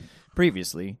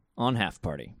Previously on Half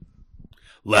Party.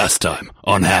 Last time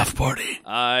on Half Party.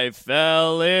 I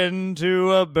fell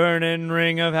into a burning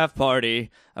ring of Half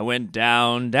Party. I went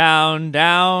down, down,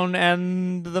 down,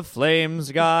 and the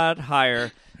flames got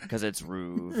higher. Because it's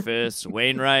Rufus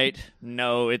Wainwright.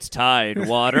 No, it's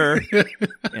Tidewater.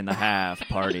 In the Half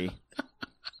Party.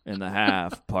 In the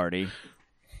Half Party.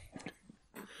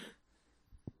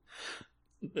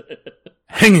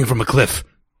 Hanging from a cliff,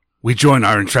 we join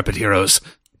our intrepid heroes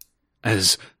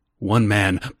as one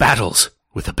man battles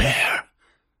with a bear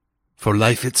for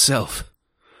life itself.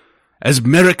 As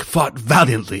Merrick fought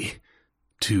valiantly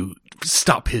to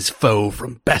stop his foe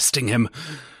from besting him,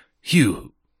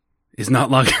 Hugh is not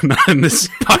in this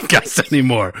podcast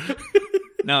anymore.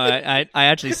 No, I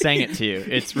actually sang it to you.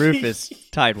 It's Rufus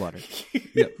Tidewater.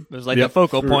 Yep. It was like the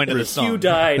focal point of the song. You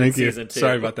died Thank in you. season 2.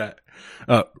 Sorry about that.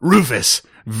 Rufus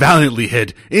valiantly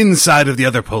hid inside of the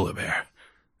other polar bear,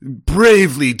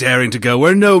 bravely daring to go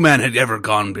where no man had ever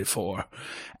gone before,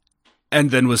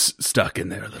 and then was stuck in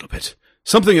there a little bit.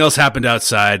 Something else happened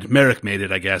outside. Merrick made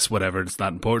it, I guess. Whatever, it's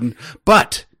not important.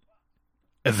 But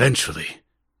eventually,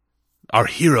 our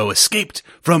hero escaped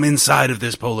from inside of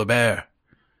this polar bear,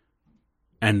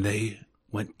 and they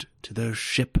went to their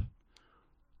ship,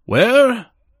 where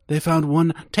they found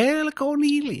one Taylor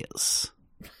Cornelius.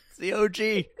 It's the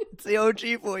OG. It's the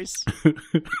OG voice.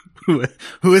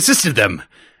 who assisted them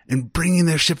in bringing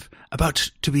their ship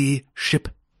about to be ship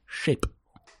shape.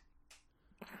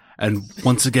 And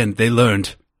once again, they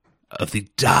learned of the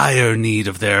dire need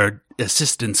of their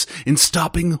assistance in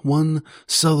stopping one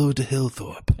Solo de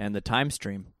Hillthorpe. And the time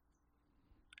stream.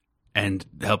 And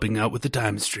helping out with the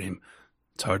time stream.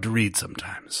 It's hard to read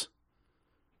sometimes.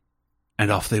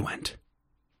 And off they went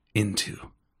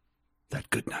into that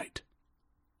good night.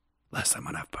 Last time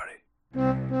on Half Party.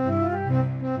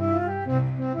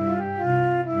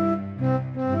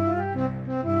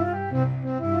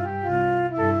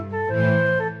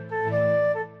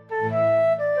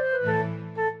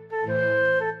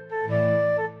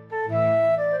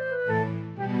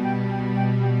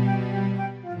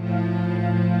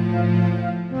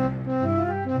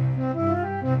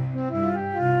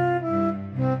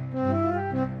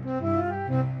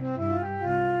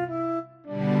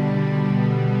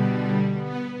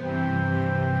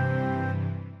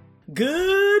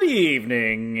 Good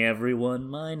evening, everyone.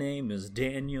 My name is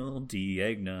Daniel D.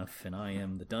 Agnuff, and I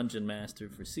am the Dungeon Master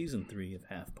for Season 3 of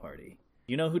Half Party.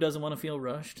 You know who doesn't want to feel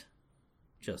rushed?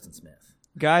 Justin Smith.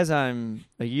 Guys, I'm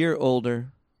a year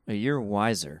older, a year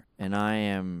wiser, and I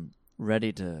am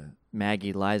ready to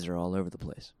Maggie Lizer all over the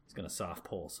place. He's going to soft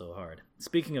pull so hard.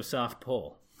 Speaking of soft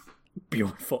pull,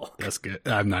 Bjorn Falk. That's good.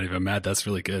 I'm not even mad. That's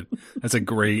really good. That's a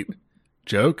great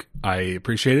joke. I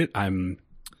appreciate it. I'm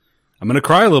going to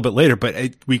cry a little bit later, but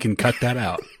we can cut that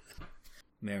out.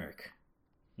 Merrick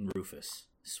and Rufus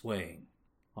swaying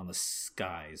on the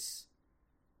skies.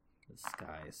 The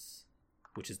skies,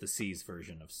 which is the seas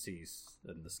version of seas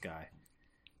in the sky.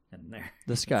 And there.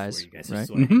 The skies, where you guys right? are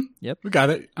swaying. Mm-hmm. Yep. We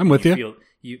got it. I'm with you.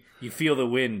 You feel the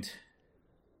wind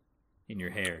in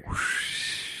your hair. What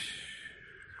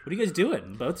are you guys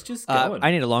doing? Boats just going.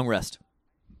 I need a long rest.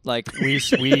 Like, we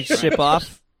ship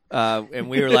off. And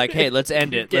we were like, "Hey, let's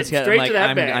end it. Let's get." Straight I'm to like,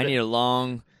 that bed. I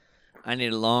need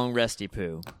a long resty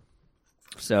poo.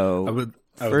 So I would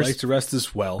like to rest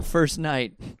as well. First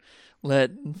night,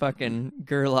 let fucking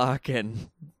Gerlach and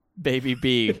Baby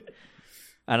B.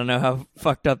 I don't know how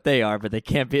fucked up they are, but they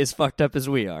can't be as fucked up as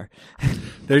we are.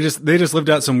 They just lived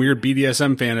out some weird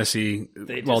BDSM fantasy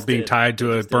while being tied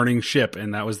to a burning ship,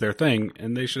 and that was their thing.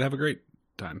 And they should have a great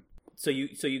time. So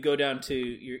you go down to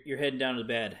you're heading down to the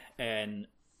bed, and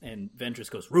Ventress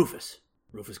goes, Rufus,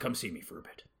 come see me for a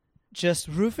bit. Just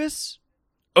Rufus?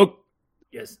 Oh,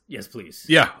 Yes, please.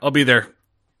 yeah, I'll be there.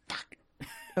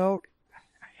 Oh,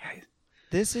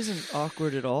 this isn't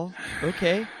awkward at all.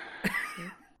 Okay,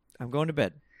 I'm going to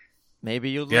bed. Maybe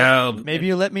you'll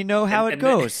let me know how it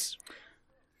goes.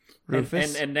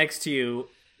 Rufus, and next to you,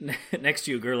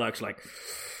 Gerlach's like,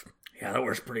 yeah, that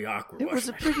was pretty awkward. it was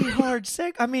a pretty hard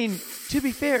I mean, to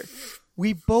be fair,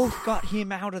 we both got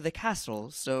him out of the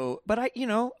castle. So, but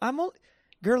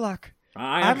Gerlach.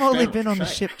 I've only been on the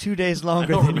ship 2 days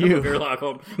longer than you. Gerlach,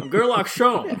 I'm Gerlach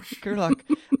Sholmes. Gerlach,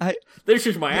 This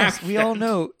is my accent. we all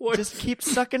know. Just keep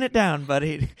sucking it down,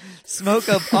 buddy. Smoke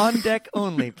up on deck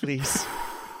only, please.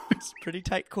 It's pretty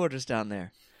tight quarters down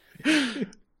there.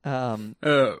 I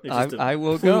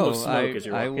will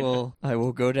go. I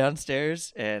will go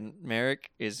downstairs, and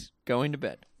Merrick is going to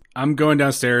bed. I'm going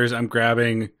downstairs. I'm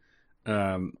grabbing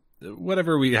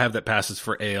whatever we have that passes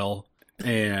for ale,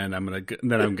 and I'm gonna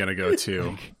go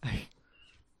too.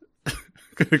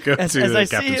 Go as to I the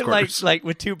see captain's him quarters. like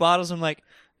with 2 bottles, I'm like,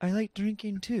 I like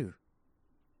drinking too.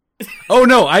 Oh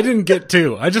no, I didn't get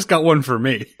 2. I just got 1 for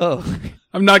me. Oh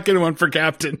I'm not getting 1 for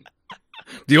Captain.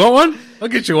 Do you want one? I'll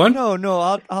get you one.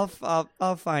 no,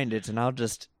 I'll find it and I'll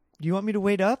just. Do you want me to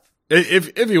wait up?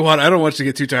 If you want, I don't want you to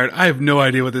get too tired. I have no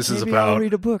idea what this is Maybe about. I'll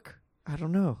read a book. I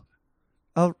don't know.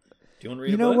 Do you want to read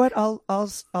You a know book?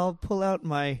 what? I'll pull out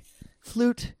my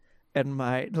flute and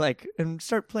my and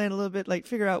start playing a little bit. Like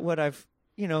figure out what I've.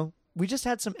 We just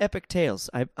had some epic tales.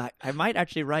 I might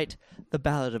actually write the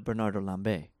Ballad of Bernardo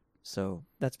Lambert. So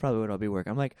that's probably what I'll be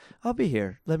working. I'm like, I'll be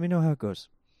here. Let me know how it goes.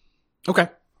 Okay.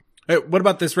 Hey, what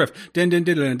about this riff? It's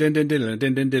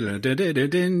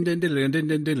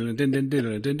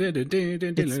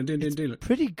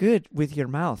Pretty good with your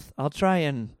mouth. I'll try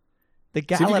and. The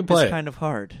if you can gallop play is it. kind of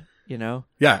hard.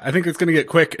 Yeah, I think it's gonna get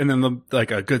quick, and then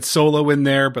like a good solo in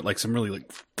there, but like some really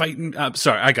like fighting.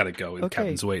 Sorry, I gotta go. Okay.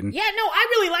 Captain's waiting. Yeah, no, I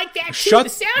really like that too. Shut- The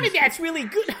sound of that's really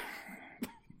good.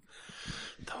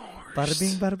 Bada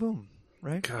bing, bada boom.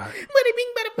 Right? God. Bada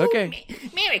bing, bada boom. Okay.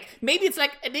 Merrick, maybe it's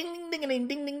like a ding ding ding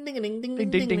ding ding ding ding ding ding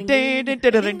Ding ding ding ding ding ding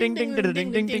ding ding ding ding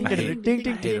ding ding ding ding ding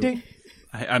ding ding ding.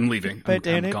 I'm leaving.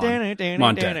 I'm gone. I'm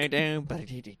on deck.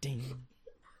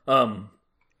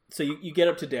 So you get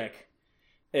up to deck,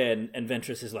 and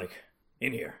Ventress is like,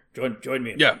 in here. Join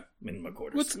me. Yeah. In my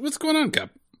quarters. What's going on,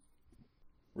 Cap?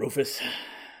 Rufus.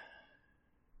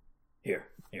 Here.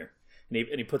 And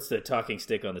he puts the talking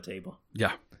stick on the table.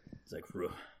 Yeah. He's like,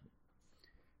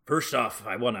 first off,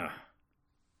 I wanna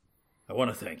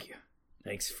thank you.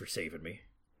 Thanks for saving me.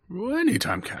 Well,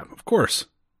 anytime, Cap. Of course.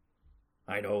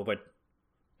 I know, but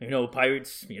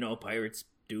pirates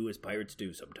do as pirates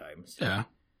do sometimes. Yeah.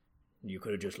 You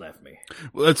could have just left me.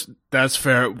 Well, that's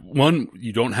fair. One,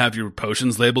 you don't have your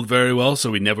potions labeled very well, so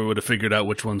we never would have figured out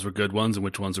which ones were good ones and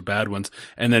which ones were bad ones.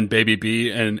 And then Baby B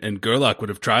and Gerlach would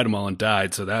have tried them all and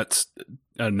died, so that's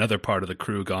another part of the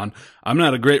crew gone. I'm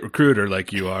not a great recruiter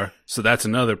like you are, so that's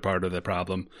another part of the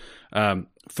problem.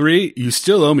 3, you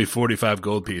still owe me 45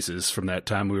 gold pieces from that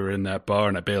time we were in that bar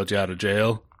and I bailed you out of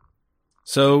jail.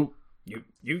 So You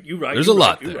right. There's you're a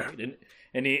lot right, you're there. right.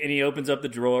 And he opens up the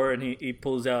drawer and he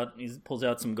pulls out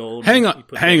some gold. hang He on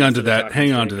puts it to into the that. talking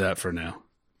Hang on stick. to that for now.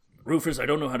 Rufus, I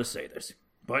don't know how to say this,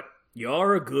 but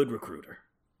you're a good recruiter.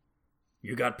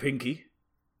 You got Pinky.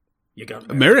 You got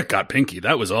Merrick got Pinky.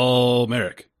 That was all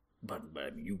Merrick. but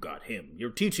you got him. You're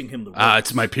teaching him the ropes.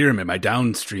 It's my pyramid, my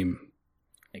downstream.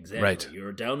 exactly. right. You're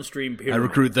a downstream pyramid. I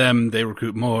recruit them, they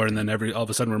recruit more, and then all of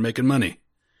a sudden we're making money.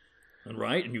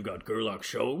 Right, and you got Gerlach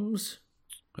Sholmes,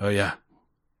 Oh yeah,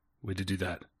 we did do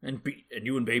that. and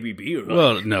you and Baby B are like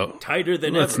Well, no, tighter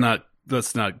than let's ever.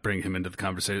 not bring him into the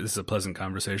conversation. This is a pleasant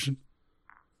conversation.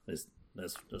 That's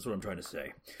what I'm trying to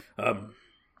say.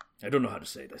 I don't know how to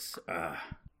say this.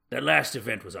 That last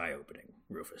event was eye-opening,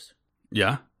 Rufus,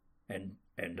 Yeah. and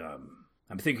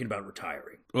I'm thinking about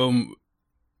retiring,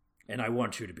 and I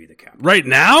want you to be the captain. Right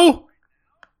now?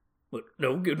 But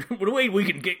no, wait. We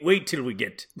can wait till we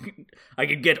get. I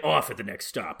can get off at the next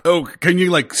stop. Oh, can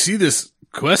you see this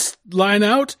quest line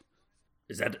out?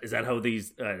 Is that how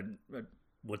these?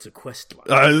 What's a quest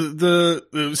line?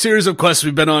 The series of quests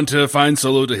we've been on to find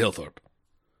Solo to Hillthorpe.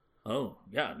 Oh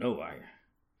yeah, no,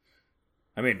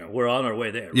 I mean, we're on our way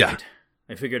there. Yeah. Right?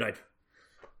 I figured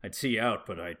I'd see you out,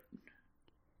 but I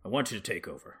want you to take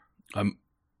over.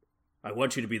 I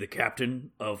want you to be the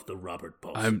captain of the Robert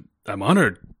Paulson. I'm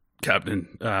honored,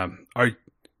 Captain. Can I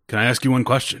ask you one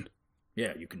question?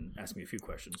 Yeah, you can ask me a few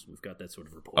questions. We've got that sort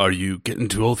of rapport. Are you getting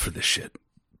too old for this shit?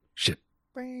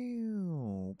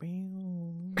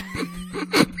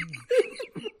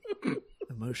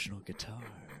 Emotional guitar.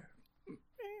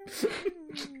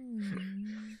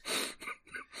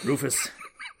 Rufus,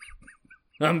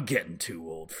 I'm getting too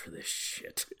old for this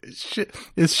shit.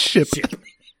 It's ship.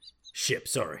 Ship,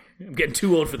 sorry. I'm getting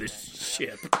too old for this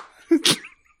ship.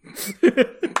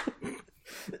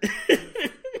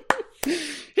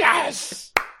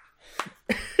 Yes.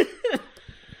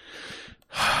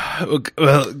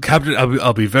 Well, Captain,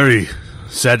 I'll be very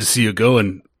sad to see you go,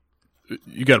 and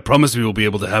you got to promise me we'll be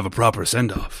able to have a proper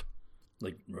send off.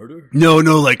 Like murder? No,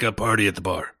 like a party at the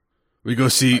bar. We go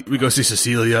see I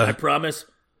Cecilia. promise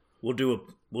we'll do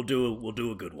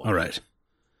a good one. All right.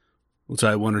 We'll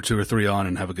tie 1 or 2 or 3 on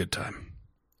and have a good time.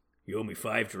 You owe me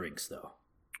 5 drinks though.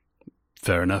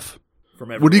 Fair enough. From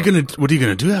What are you everyone.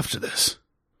 gonna do after this?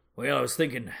 Well, I was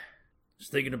thinking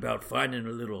about finding a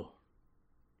little,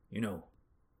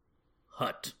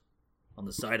 hut on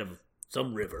the side of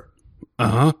some river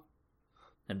Uh-huh.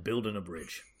 and building a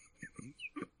bridge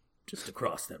just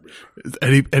across that river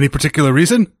Any particular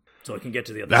reason? so I can get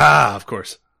to the other. Ah, of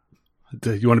course.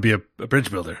 You want to be a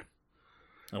bridge builder?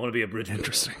 I want to be a bridge builder.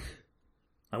 Interesting.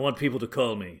 I want people to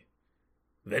call me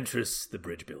Ventress the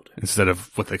Bridge Builder. Instead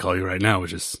of what they call you right now,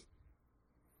 which is...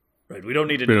 Right, we don't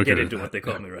need to We don't get get into into what they that,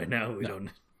 call no. me right now. We don't...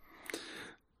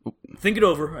 Think it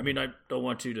over. I mean, I don't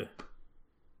want you to...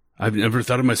 I've never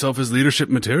thought of myself as leadership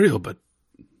material, but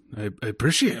I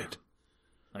appreciate it.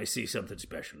 I see something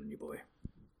special in you, boy.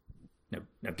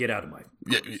 Now get out of my...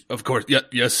 Yeah, of course. Yeah,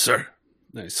 yes, sir.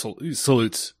 Nice. He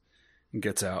salutes and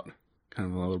gets out. Kind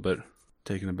of a little bit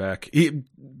taken aback.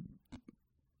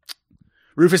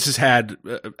 Rufus has had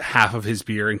half of his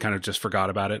beer and kind of just forgot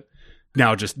about it.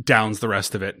 Now just downs the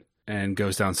rest of it and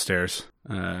goes downstairs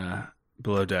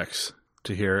below decks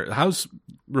to hear. How's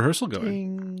rehearsal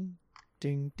going?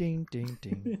 Ding, ding, ding, ding,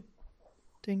 ding,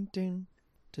 ding, ding,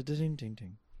 ding, ding,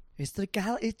 ding. It's the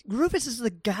Rufus is the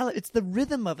gallop. It's the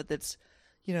rhythm of it that's,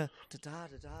 da da da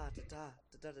da da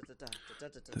da da da da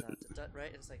da da da,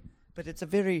 right? It's like, but it's a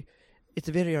very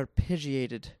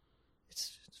arpeggiated.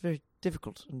 It's very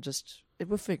difficult and just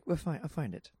we'll find. I'll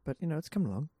find it, but it's coming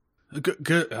along.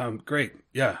 Good. Great.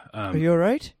 Yeah. Are you all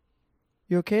right?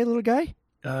 You okay, little guy?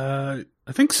 I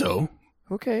think so.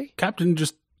 Okay. Captain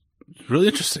just really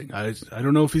interesting. I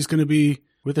don't know if he's going to be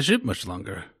with the ship much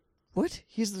longer. What?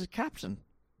 He's the captain.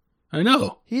 I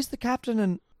know. He's the captain,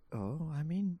 and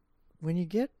when you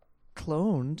get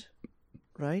cloned,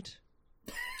 right?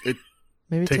 It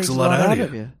maybe takes a lot out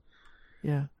of you.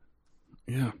 Yeah.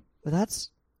 Yeah. But that's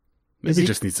maybe he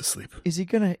just needs to sleep. Is he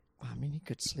gonna? I mean, he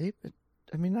could sleep.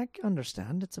 I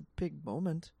understand. It's a big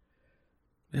moment.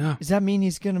 Yeah. Does that mean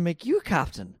he's gonna make you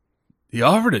captain? He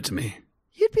offered it to me.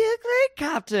 You'd be a great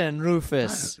captain,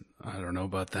 Rufus. I don't know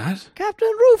about that.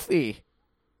 Captain Rufy.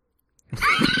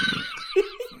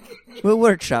 We'll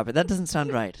workshop it. That doesn't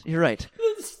sound right. You're right.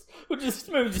 Maybe just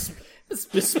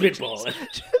spitball it.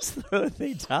 Just throw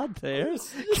things out there.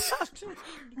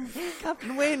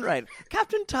 Captain Wainwright.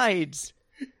 Captain Tides.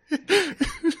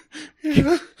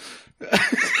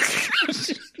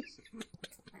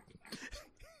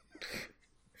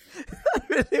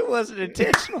 It wasn't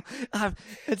intentional. I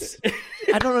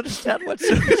don't understand what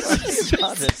Rufus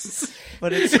on it,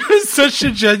 but it's It was such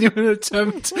a genuine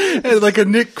attempt at like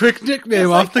a quick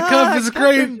nickname off the cuff. It's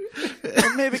great.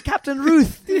 Or maybe Captain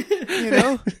Ruth.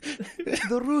 The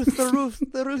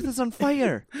Ruth is on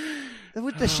fire.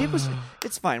 The ship was.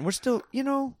 It's fine. We're still.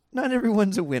 Not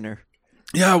everyone's a winner.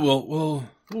 Yeah, we'll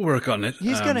work on it.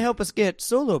 He's gonna help us get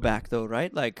Solo back, though,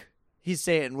 right? Like he's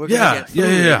saying, we're Yeah, gonna get through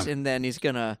yeah. it, and then he's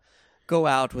gonna go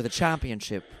out with a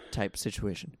championship type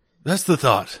situation. That's the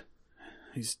thought.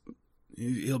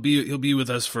 He'll be with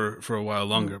us for a while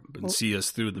longer and see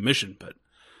us through the mission. But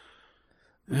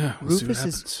yeah, we'll see what Rufus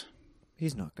happens.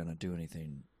 He's not gonna do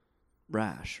anything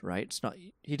rash, right? It's not.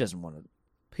 He doesn't want to.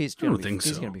 He's I don't gonna think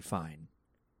He's so. gonna be fine.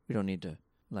 We don't need to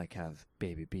have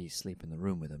Baby B sleep in the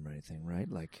room with him or anything, right?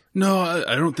 Like, No,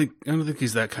 I don't think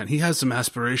he's that kind. He has some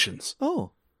aspirations.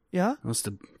 oh yeah, He wants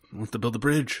to build a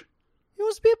bridge. he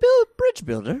wants to be a bridge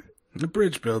builder. A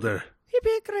bridge builder. He'd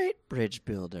be a great bridge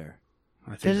builder.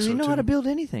 I think Does so he know too. how to build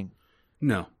anything?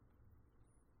 No,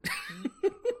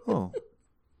 Oh,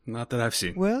 not that I've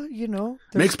seen. well,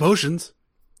 Makes potions.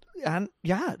 and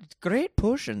yeah, great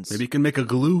potions. Maybe he can make a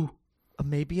glue.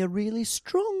 Maybe a really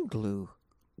strong glue.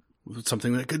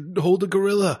 Something that could hold a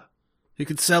gorilla. He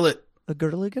could sell it. A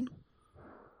Gurligan?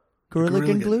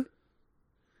 Gurligan glue?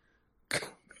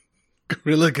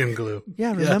 Grilligan glue.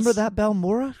 Yeah, remember Yes. that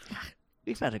Balmora?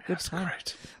 We've had a good time.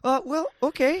 Right. Well,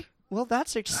 okay. Well,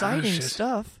 that's exciting shit.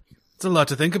 stuff. It's a lot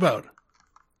to think about.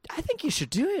 I think you should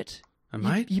do it. I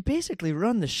might. You basically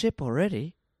run the ship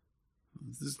already.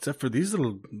 Except for these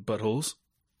little buttholes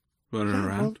running Yeah,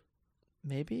 around. well,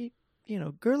 maybe,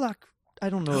 Gerlach, I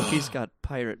don't know if he's got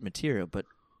pirate material, but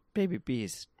Baby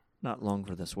B's not long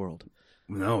for this world.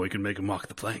 No, we can make him walk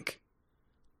the plank.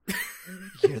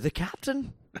 You're the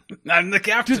captain? I'm the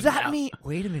captain. Does that now. mean...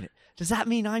 Wait a minute. Does that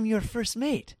mean I'm your first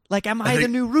mate? Like, am I think- the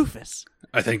new Rufus?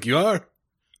 I think you are.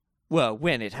 Well,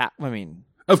 when it I mean...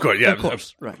 Of course, yeah. Of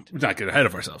course, right. We're not getting ahead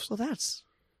of ourselves. Well, that's...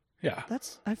 Yeah.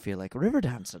 I feel like river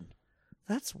dancing.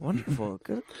 That's wonderful.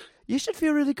 Good. You should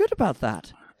feel really good about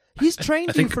that. He's trained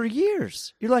I think- you for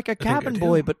years. You're like a think I cabin do.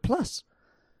 boy, but plus.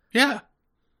 Yeah.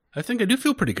 I think I do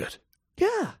feel pretty good.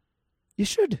 Yeah, you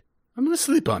should. I'm going to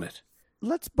sleep on it.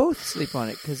 Let's both sleep on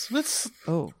it, because... Let's...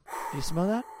 Oh, you smell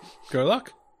that?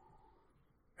 Gerlach?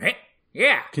 Hey,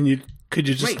 yeah. Could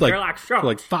you just Wait, like... Gerlach, For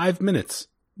like 5 minutes.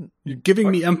 You're giving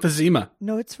me emphysema.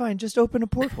 No, it's fine. Just open a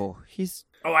porthole. He's...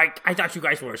 Oh, I thought you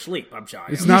guys were asleep. I'm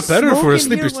sorry. It's not better smoke for a in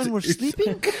sleeper. here when we're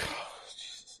sleeping?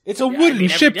 It's a Yeah, I wooden mean,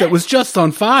 ship every that day. was just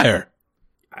on fire.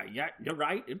 Yeah, you're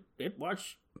right. It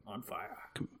was on fire.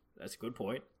 That's a good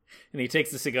point. And he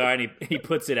takes the cigar and he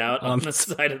puts it out on the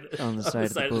side of the, On the side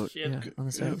of the boat. ship. Yeah, on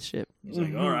the side of the ship. He's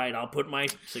like, all right, I'll put my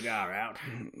cigar out.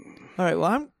 All right, well,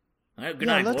 I'm... All right, good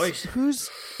yeah, night, boys.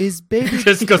 Is Baby...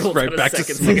 Just goes Pulls right out a back to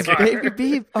second smoking. is cigar. Baby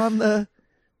Beep on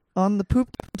the poop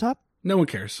top? No one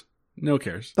cares. No one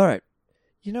cares. All right.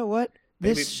 You know what?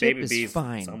 This ship Baby is B's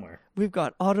fine. somewhere. We've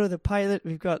got Otto the pilot.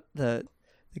 We've got the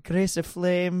Grace of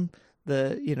Flame.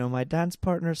 My dance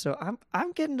partner. So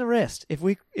I'm getting the rest. If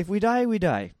we die, we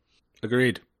die.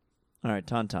 Agreed. All right,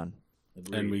 Tauntaun.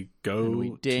 And we go And we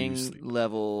to ding sleep.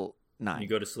 level 9. You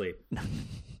go to sleep.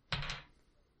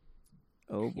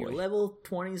 Oh boy. You're level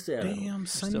 27. Damn, We're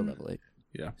still son. level 8.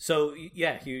 Yeah. So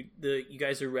yeah, you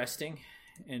guys are resting,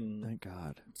 and Thank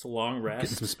God. it's a long Getting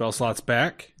rest. some spell slots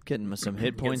back. Getting some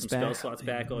hit Get points some spell back. slots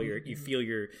back. You feel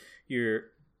your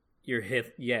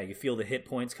hit. Yeah, you feel the hit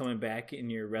points coming back in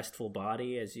your restful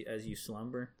body as you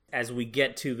slumber. As we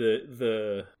get to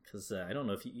the because I don't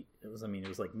know if it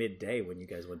was like midday when you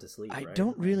guys went to sleep. I right?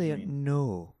 don't really I mean,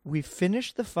 know. We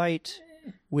finished the fight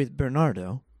with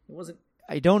Bernardo. it wasn't.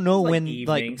 I don't know It was like when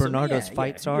evening, so Bernardo's yeah,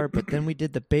 fights yeah. are, but then we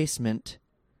did the basement,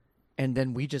 and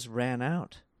then we just ran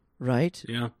out, right?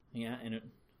 Yeah. Yeah, and it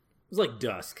was like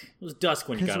dusk. It was dusk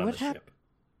when you 'Cause got on what the hap- ship.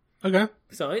 Okay.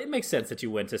 So it makes sense that you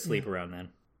went to sleep around then.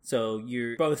 So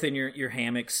you're both in your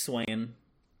hammocks swaying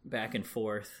back and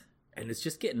forth, and it's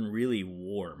just getting really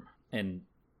warm and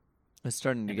It's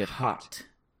starting to get hot.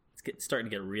 It's starting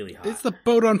to get really hot. Is the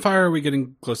boat on fire? Or are we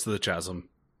getting close to the chasm?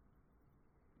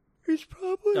 It's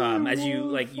probably as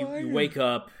you you wake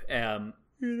up,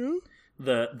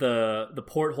 the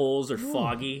portholes are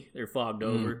foggy. They're fogged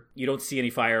over. You don't see any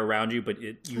fire around you, but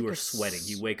you like are a sweating.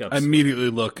 You wake up. I immediately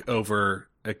look over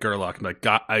at Gerlach and like,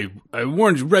 God, I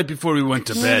warned you right before we went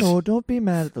to bed. No, don't be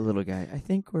mad at the little guy. I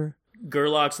think we're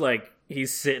Gerlach's like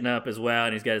he's sitting up as well,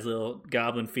 and he's got his little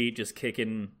goblin feet just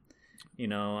kicking,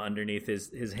 underneath his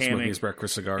Smoking hammock. his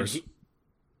breakfast cigars.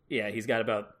 He's got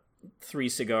about 3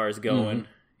 cigars going.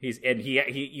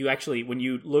 You actually, when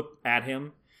you look at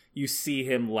him, you see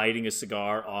him lighting a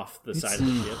cigar off the side of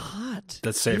the ship. hot.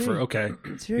 That's safer. Very- Okay.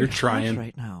 It's very You're hot trying.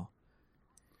 right now.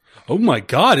 Oh my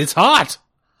God, it's hot.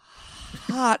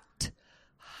 Hot.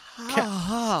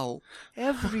 How?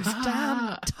 Every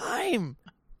damn time.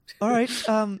 All right.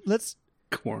 Let's.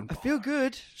 Corn. I feel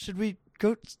good. Should we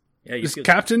go? Yeah, you Is feel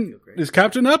Captain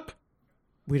great. up?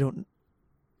 We don't.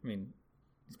 I mean,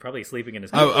 he's probably sleeping in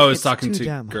his. Oh, I was It's talking too to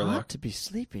damn Gerlach. hot to be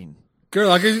sleeping.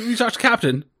 Gerlach, you talked to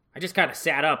Captain. I just kind of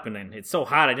sat up, and then it's so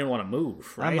hot I didn't want to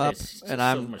move. Right? I'm up It's just and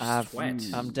so much sweat.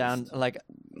 I'm down like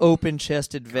open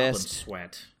chested Goblin vest,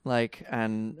 sweat. like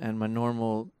and my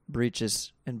normal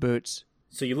breeches and boots.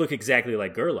 So you look exactly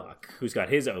like Gerlach, who's got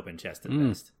his open chested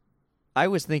vest. I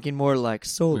was thinking more like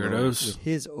Solo Weirdos. with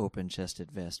his open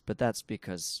chested vest, but that's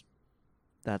because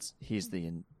he's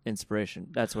the inspiration.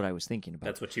 That's what I was thinking about.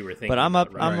 That's what you were thinking. But I'm up.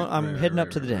 about, right? I'm heading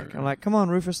up to the deck. I'm like, come on,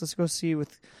 Rufus, let's go see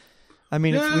with. I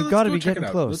mean, Yeah, we've let's got to go be check getting it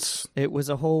out. close. Let's- It was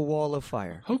a whole wall of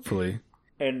fire. Hopefully.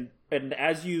 And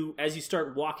as you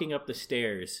start walking up the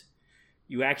stairs,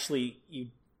 you're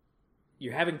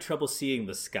having trouble seeing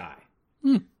the sky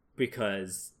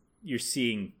because you're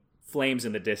seeing flames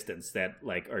in the distance that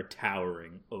are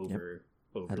towering over.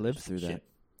 I lived through that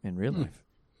in real life.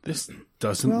 This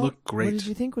doesn't Well, look what great. did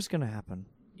you think was going to happen?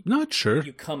 Not sure.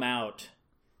 You come out,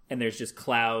 and there's just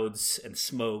clouds and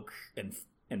smoke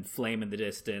and flame in the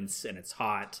distance, and it's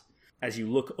hot. As you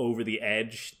look over the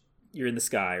edge, you're in the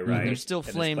sky, right? There's still And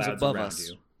there's flames clouds above around us.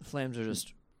 you. The flames are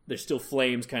just There's still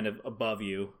flames kind of above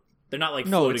you. They're not like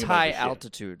no. floating It's above high the ship.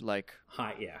 altitude. Like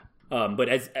High, yeah. But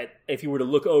if you were to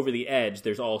look over the edge,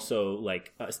 there's also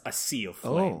like a sea of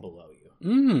flame Oh. below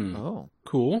you. oh,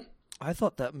 Cool. I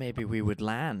thought that maybe we would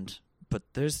land, but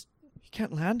you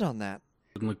can't land on that.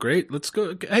 Doesn't look great. Let's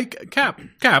go. Hey, Cap,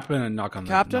 and knock on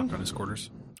Captain? knock on his quarters.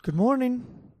 Good morning.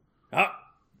 Ah,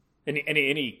 and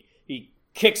he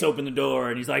kicks open the door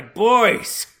and he's like,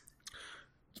 "Boys,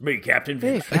 it's me, Captain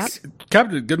Hey, Vic. Cap.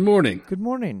 Captain, good morning. Good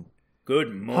morning.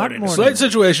 Good morning." morning. Slight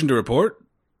situation to report.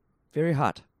 Very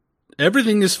hot.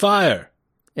 Everything is fire.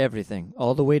 Everything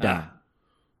all the way down.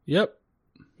 Yep.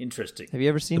 Interesting. Have you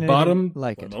ever seen The anything bottom-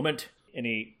 like One it? moment, and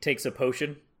he takes a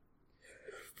potion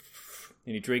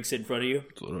and he drinks it in front of you,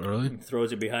 It's a little early. and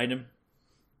throws it behind him.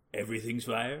 Everything's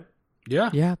fire.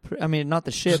 Yeah. Yeah, I mean not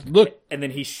the ship. Just look. And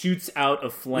then he shoots out a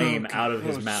flame out of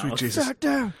his Sweet mouth. Jesus.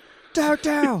 Down.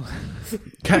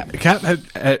 Cap,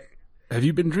 have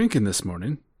you been drinking this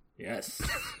morning? Yes.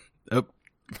 Oh,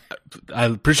 I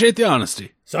appreciate the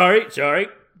honesty. Sorry.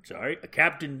 A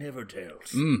captain never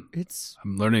tells. It's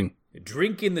I'm learning. A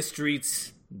drink in the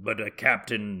streets, but a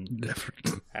captain Never.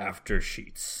 after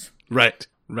sheets. Right.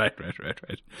 Right.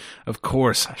 Of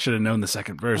course, I should have known the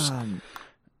second verse.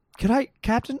 Could I,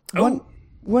 Captain? Oh.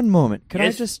 One moment. Could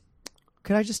Yes.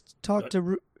 I just talk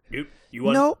to? You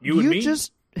want No, you and me?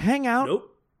 just hang out. Nope.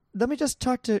 Let me just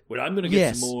talk to. But I'm gonna get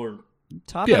Yes. some more.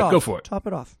 Top Yeah, it off. go for it. Top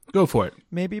it off. Go for it.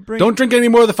 Maybe bring. Don't drink any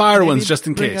more of the fire maybe ones, just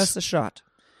in bring case. us a shot.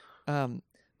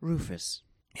 Rufus,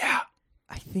 Yeah.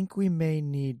 I think we may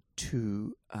need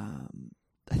to.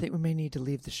 I think we may need to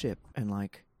leave the ship and I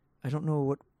don't know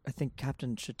what. I think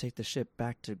Captain should take the ship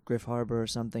back to Griff Harbor or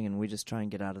something, and we just try and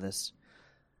get out of this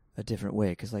a different way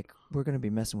because we're going to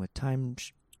be messing with time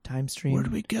stream. Where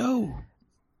do we go?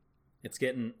 It's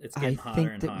getting I hotter think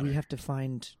and that hotter. we have to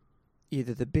find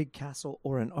either the big castle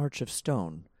or an arch of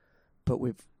stone. But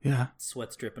Yeah.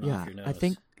 Sweat's dripping off your nose. I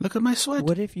think. Look at my sweat.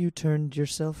 What if you turned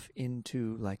yourself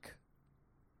into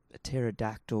a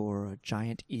pterodactyl or a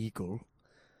giant eagle,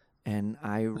 and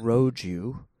I rode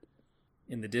you?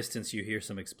 in the distance you hear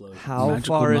some explosions. How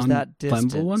Magical far is that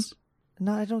non-flammable one? distance?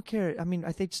 No, I don't care. I mean,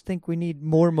 just think we need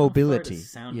more How far mobility. does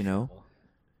sound You know. travel?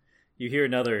 You hear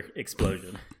another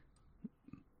explosion.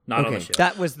 Not on the Okay, ship.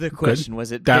 that was the question.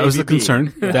 Was it? That was the Baby B?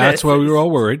 concern. That's why we were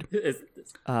all worried.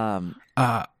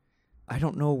 I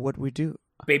don't know what we do.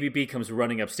 Baby B comes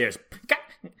running upstairs.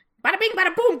 Bada bing,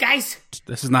 bada boom, guys.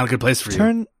 This is not a good place for you.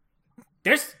 Turn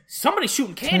There's somebody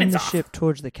shooting turn cannons the off. ship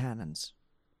towards the cannons.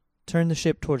 Turn the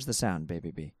ship towards the sound,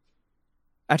 Baby B.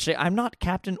 Actually, I'm not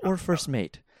captain or first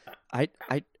mate. I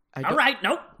All don't, right,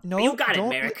 nope. no, you got it, don't-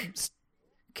 Merrick.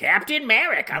 Captain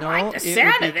Merrick, I No, like the it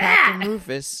sound would of be that. Captain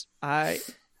Rufus. I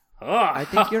Oh,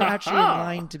 think you're actually in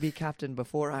line to be captain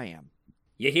before I am.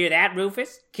 You hear that,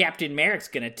 Rufus? Captain Merrick's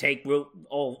gonna take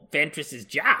old Ventress's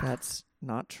job. That's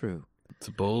not true. It's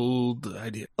a bold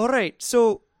idea. All right,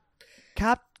 so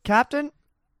captain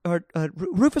or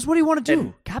Rufus, what do you want to do?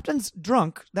 And- Captain's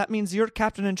drunk. That means you're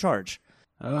captain in charge.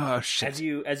 Oh, shit.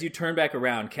 As you turn back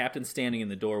around, Captain's standing in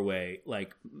the doorway,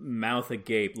 like mouth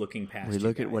agape, looking past. We you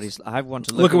look at guys. what he's. I want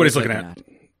to Look at what he's looking at.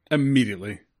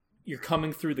 Immediately. You're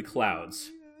coming through the clouds,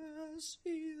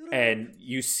 and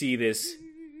you see this.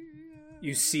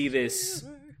 You see this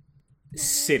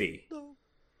city,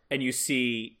 and you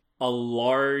see a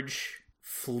large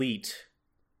fleet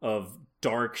of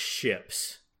dark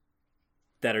ships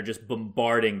that are just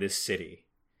bombarding this city.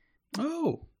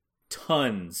 Oh.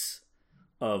 Tons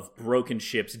of broken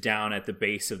ships down at the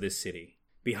base of this city.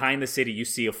 Behind the city, you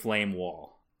see a flame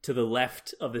wall. To the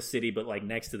left of the city, but like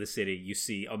next to the city, you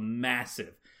see a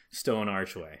massive stone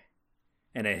archway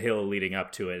and a hill leading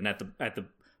up to it. And at the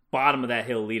bottom of that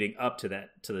hill, leading up to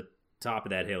the top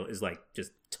of that hill, is like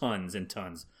just tons and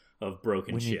tons of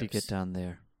broken We ships. need to get down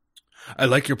there. I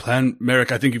like your plan,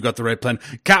 Merrick. I think you've got the right plan.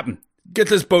 Captain, get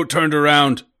this boat turned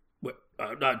around.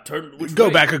 Turn which Go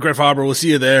way? back at Griff Harbor. We'll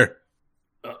see you there.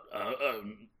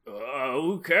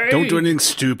 Okay. Don't do anything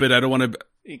stupid. I don't want to.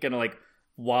 He kind of like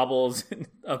wobbles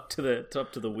up to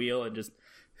the wheel and just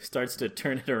starts to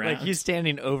turn it around. Like he's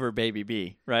standing over Baby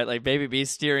B, right? Like Baby B's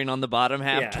steering on the bottom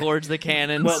half Yeah. towards the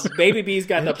cannons. Well, Baby B's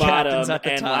got the Captain's bottom, at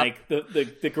the and top. like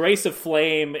the Grace of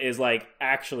Flame is like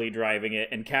actually driving it,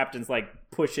 and Captain's like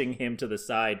pushing him to the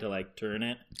side to like turn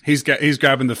it. He's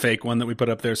grabbing the fake one that we put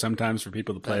up there sometimes for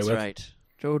people to play That's with. right.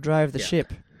 Joe, drive the Yeah.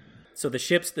 ship. So the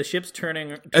ship's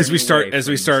turning. As we turning away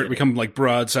from the start, city. we come like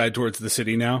broadside towards the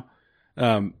city now.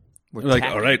 We're like,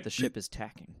 tacking. all right. The ship is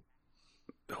tacking.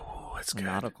 Oh, that's A good.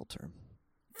 nautical term.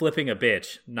 flipping a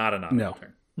bitch, not a nautical No.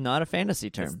 term. Not a fantasy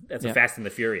term. That's Yeah. a Fast and the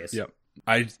Furious. Yep.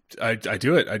 I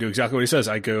do it. I do exactly what he says.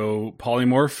 I go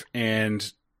polymorph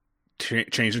and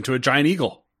change into a giant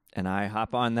eagle. And I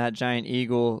hop on that giant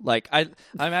eagle. Like I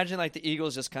imagine like the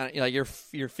eagle's just kind of like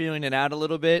you're feeling it out a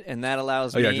little bit, and that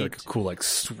allows Oh me. yeah, I do like a cool like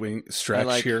swing stretch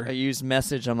I here. I use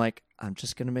message. I'm like, I'm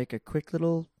just gonna make a quick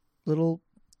little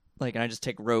like, and I just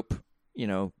take rope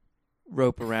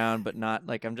around, but not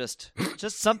like I'm just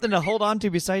something to hold on to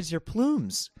besides your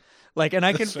plumes. Like, and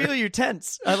I can feel you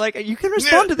tense. I like you can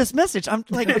respond to this message. I'm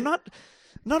like I'm not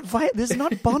this is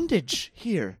not bondage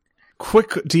here. Quick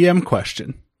DM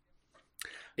question.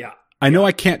 Yeah. I know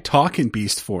I can't talk in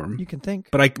beast form, You can think.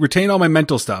 but I retain all my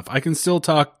mental stuff. I can still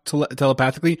talk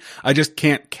telepathically. I just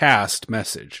can't cast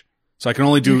message. So I can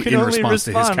only do You can in only response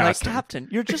to his respond like casting. Captain.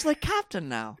 You're just like Captain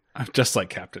now. I'm just like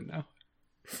Captain now.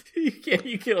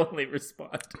 you can only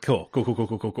respond. Cool.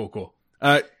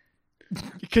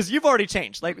 Because you've already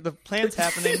changed. Like the plan's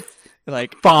happening.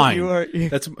 Like Fine. You are.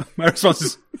 That's my response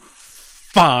is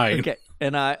fine. Okay.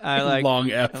 And I like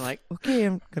long F. I'm like, okay,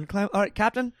 I'm gonna climb. All right,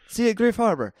 Captain, see you at Griff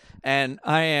Harbor. And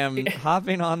I am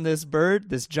hopping on this bird,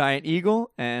 this giant eagle,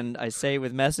 and I say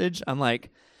with message, I'm like,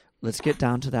 let's get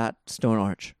down to that stone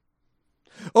arch.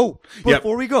 Oh, Yep.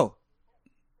 before we go,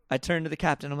 I turn to the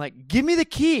captain. I'm like, give me the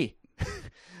key.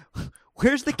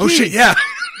 Where's the key? Oh shit! Yeah.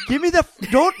 Give me the.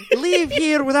 Don't leave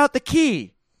here without the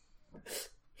key.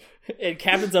 And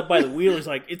Captain's up by the wheel. He's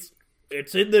like, it's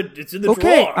in the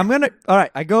Okay, drawer. I'm gonna. All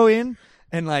right, I go in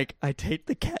and like I take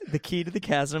the key to the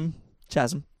chasm.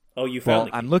 Oh, you Well, found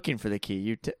the key. I'm looking for the key.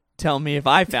 You tell me if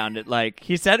I found it. Like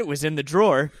he said, it was in the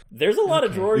drawer. There's a lot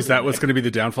of drawers. Is that in what's there. going to be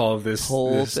the downfall of this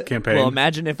campaign? Well,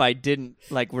 imagine if I didn't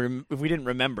like. If we didn't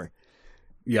remember,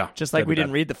 yeah. just like that'd we be didn't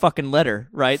bad. read the fucking letter,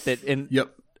 right? That in.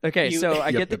 Yep. Okay, so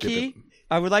I get the key.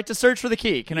 I would like to search for the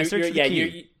key. Can I search for the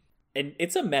key? And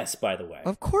it's a mess, by the way.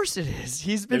 Of course it is.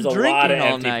 He's been There's a drinking lot of all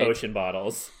empty night. potion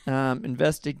bottles.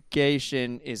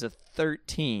 Investigation is a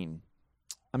 13.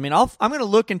 I mean, I'm gonna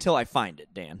look until I find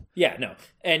it, Dan. Yeah, no,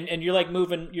 and you're like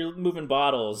moving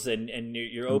bottles, and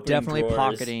you're I'm opening definitely drawers.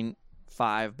 pocketing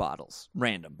 5 bottles,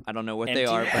 random. I don't know what they Empty.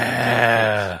 are, but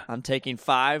Yeah. I'm taking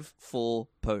 5 full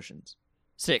potions.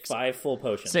 6. 5 full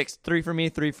potions. 6. 3 for me,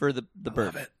 3 for the bird.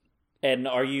 Love it. And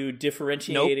are you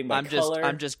differentiating by I'm color?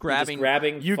 I'm just You're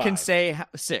grabbing. You can 5. say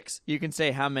 6. You can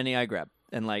say how many I grab,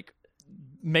 and like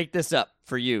make this up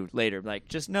for you later. Like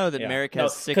just know that Merrick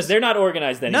has 6. because they're not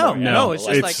organized anymore. No, it's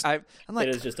just It's- like I'm like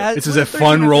it is just This is we're a 13,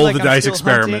 fun I feel roll like the I'm dice still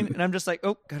experiment. hunting, and I'm just like,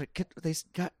 oh, gotta get what they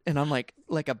got, and I'm like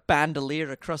a bandolier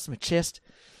across my chest,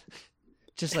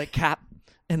 just like Cap,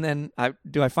 and then I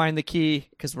find the key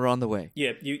because we're on the way.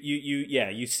 Yeah,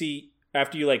 you see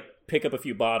after you like pick up a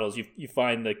few bottles, you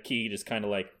find the key just kind of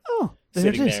like Oh, there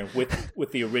sitting it is. there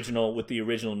with the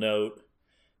original note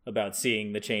about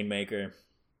seeing the Chainmaker.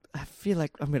 I feel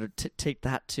like I'm gonna take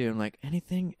that too. I'm like,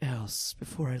 anything else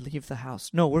before I leave the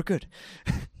house? No, we're good.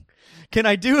 Can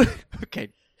I do it? Okay,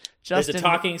 Justin. There's a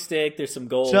talking stick. There's some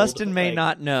gold. Justin may like-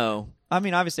 not know. I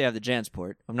mean, obviously, I have the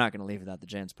Jansport. I'm not going to leave without the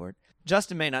Jansport.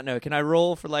 Justin may not know. Can I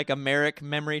roll for like a Merrick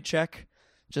memory check?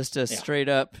 Just a straight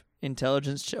up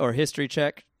intelligence or history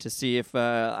check to see if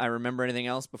I remember anything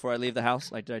else before I leave the house.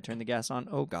 Like, did I turn the gas on?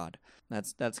 Oh, God.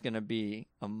 That's going to be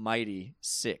a mighty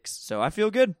 6. So I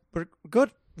feel good. We're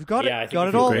good. We've got Yeah, I it. think Got you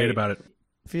it feel all. great. Great about it.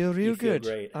 Feel real You feel good.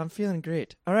 great. I'm feeling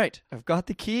great. All right. I've got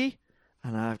the key.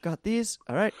 And I've got these.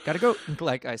 All right, gotta go.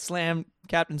 Like I slam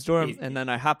Captain's door, and then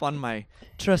I hop on my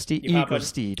trusty You hop eagle on-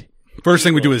 steed. First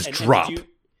thing we do is And drop. did you-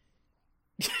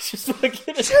 just like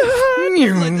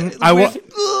I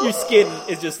your skin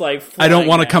is just like. don't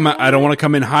want to flying come. I don't want to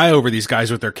come in high over these guys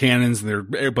with their cannons and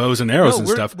their bows and arrows and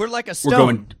we're, stuff. We're like a We're stone.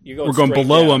 going. You're going We're going straight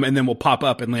below down. them, and then we'll pop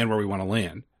up and land where we want to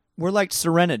land. We're like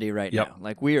Serenity right Yep. now.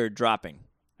 Like we are dropping.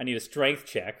 I need a strength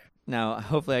check. Now,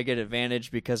 hopefully, I get advantage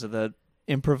because of the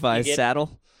improvised You get-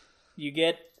 saddle. You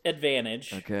get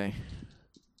advantage, Okay.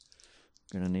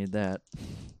 Gonna need that.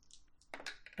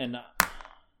 and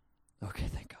Okay,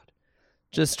 thank God.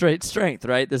 Just straight strength,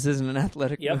 right? This isn't an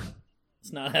athletic. yep, move.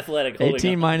 it's not athletic. Holding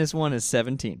 18 on. minus 1 is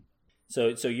 17. So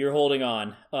you're holding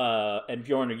on, and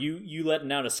Bjorn, are you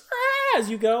letting out a scream as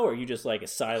you go, or are you just like a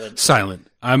silent? Silent.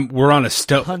 We're on a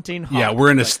stealth. Hunting Yeah, hawk,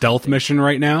 we're in a like stealth mission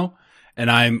right now, and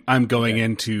I'm going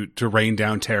in to rain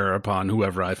down terror upon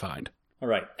whoever I find. All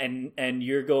right, and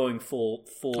you're going full.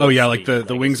 Oh yeah, like speed,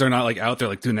 the wings are not like out there,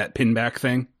 like doing that pin back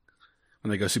thing when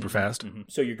they go super fast. Mhm.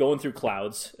 So you're going through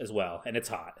clouds as well, and it's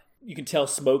hot. You can tell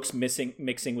smoke's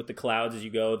mixing with the clouds as you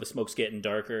go. The smoke's getting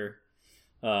darker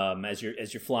as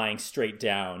you're flying straight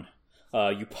down.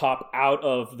 You pop out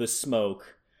of the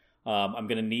smoke. I'm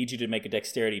going to need you to make a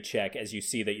dexterity check as you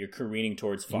see that you're careening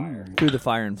towards fire. Through the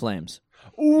fire and flames.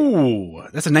 Ooh,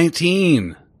 that's a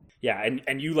 19. Yeah,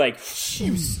 and you like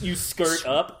you skirt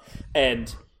up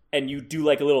and you do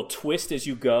like a little twist as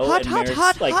you go, Hot, and hot, Merrick's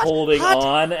hot, like hot, holding hot,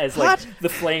 on as like hot. the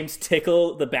flames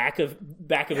tickle the back of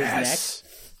his neck.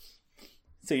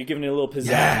 So you're giving it a little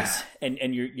pizzazz, Yeah.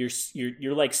 and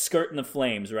you're like skirting the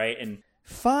flames, right? And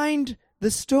Find the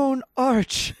stone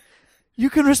arch. You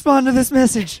can respond to this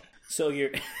message. so you're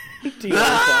do you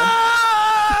understand?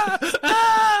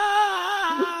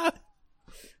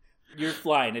 You're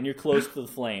flying and you're close to the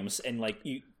flames, and like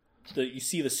you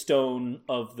see the stone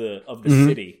of the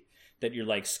city that you're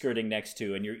like skirting next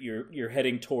to, and you're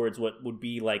heading towards what would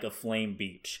be like a flame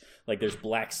beach. Like there's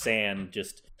black sand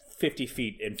just 50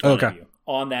 feet in front of Okay. you.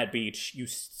 On that beach, you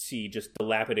see just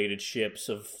dilapidated ships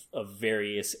of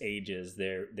various ages.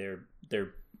 They're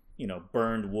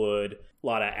burned wood, a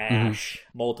lot of ash,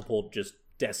 multiple just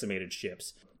decimated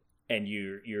ships, and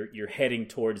you're heading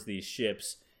towards these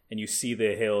ships. And you see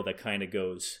the hill that kind of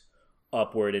goes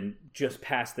upward, and just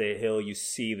past the hill, you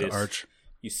see this arch.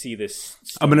 You see this.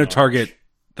 I'm going to stone target arch.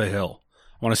 the hill.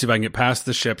 I want to see if I can get past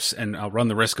the ships, and I'll run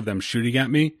the risk of them shooting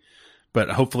at me.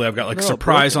 But hopefully, I've got like They're all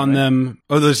surprise broken, on right? them.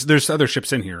 Oh, there's other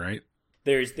ships in here, right?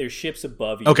 There's ships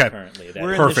above you Okay. currently. That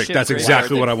We're in the Perfect. ship That's graveyard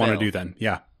exactly that what I want to fell. do then.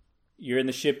 Yeah. You're in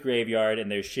the ship graveyard,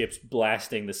 and there's ships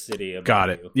blasting the city above Got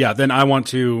it. you. Yeah, then I want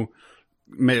to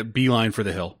beeline for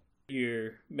the hill.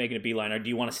 You're making a beeline, or do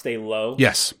you want to stay low?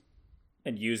 Yes.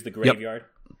 And use the graveyard?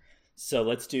 So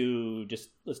let's do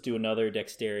another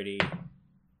dexterity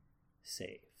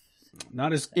save.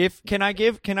 Not as Can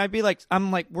I be like,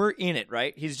 I'm like, we're in it,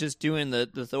 right? He's just doing the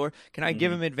Thor. Can I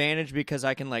give him advantage because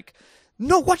I can like,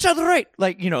 no, watch out to the right.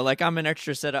 Like, like I'm an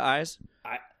extra set of eyes.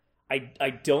 I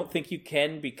don't think you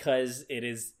can, because it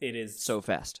is So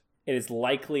fast. it is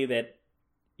likely that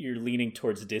you're leaning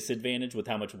towards disadvantage with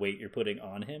how much weight you're putting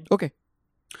on him. Okay.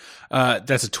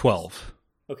 that's a 12.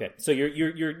 Okay, so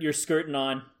you're skirting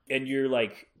on, and you're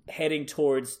like heading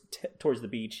towards the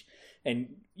beach,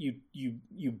 and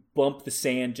you bump the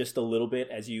sand just a little bit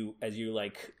as you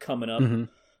like coming up,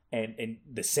 and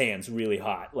the sand's really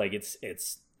hot. Like it's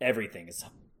everything is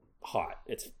hot.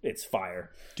 It's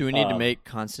fire. Do we need to make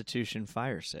Constitution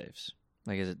fire saves?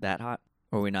 Like, is it that hot?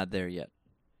 Or are we not there yet?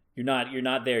 You're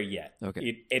not there yet.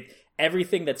 Okay.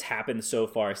 Everything that's happened so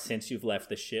far since you've left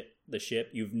the ship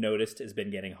you've noticed has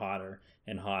been getting hotter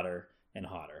and hotter and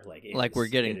hotter. Like We're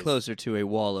getting closer to a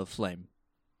wall of flame.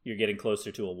 You're getting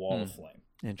closer to a wall of flame.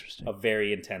 Interesting. A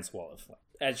very intense wall of flame.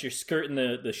 As you're skirting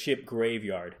the ship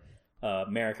graveyard,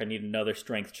 Merrick, I need another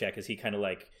strength check, as he kind of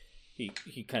like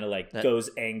he kind of like goes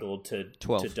angled to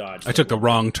 12. to dodge. I took the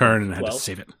wrong turn and had to 12?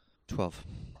 save it. 12.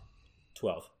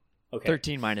 12. Okay.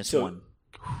 13 minus So- 1.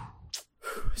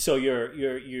 So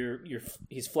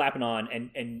he's flapping on,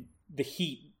 and the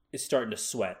heat is starting to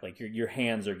sweat. Like your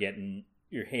hands are getting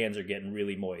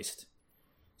really moist.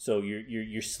 So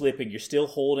you're slipping. You're still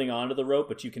holding onto the rope,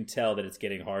 but you can tell that it's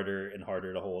getting harder and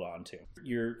harder to hold on to.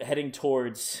 You're heading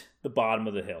towards the bottom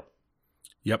of the hill.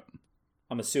 Yep.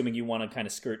 I'm assuming you want to kind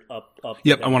of skirt up.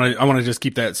 Yep. the- I want to just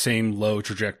keep that same low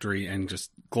trajectory and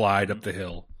just glide up the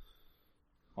hill.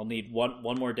 I'll need one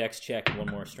more dex check and one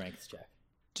more strength check.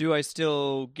 Do I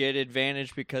still get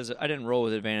advantage because I didn't roll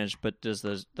with advantage, but does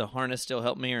the harness still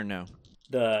help me or no?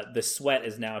 The sweat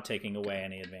is now taking away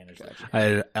any advantage. That you have. I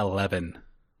had 11.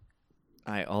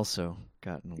 I also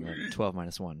got an 11. 12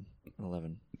 minus 1.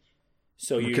 11.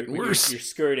 So you're worse.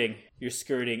 skirting,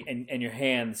 and your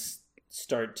hands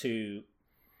start to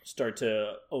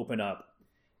open up,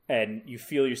 and you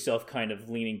feel yourself kind of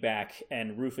leaning back,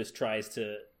 and Rufus tries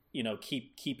to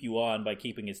keep you on by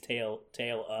keeping his tail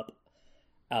up,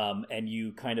 and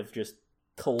you kind of just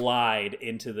collide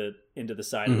into the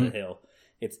side of the hill.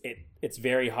 It's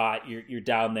very hot. You're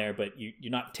down there, but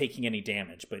you're not taking any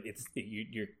damage. But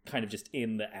you're kind of just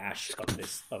in the ash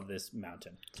of this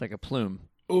mountain. It's like a plume.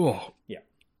 Oh. Yeah.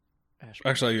 Ash.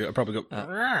 Actually, I'll probably go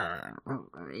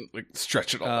like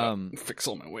stretch it all out, and fix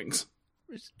all my wings.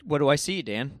 What do I see,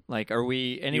 Dan? Like, are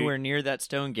we anywhere near that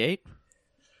stone gate?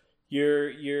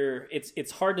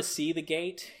 It's hard to see the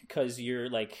gate because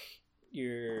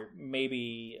you're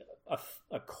maybe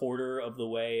a quarter of the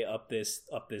way up this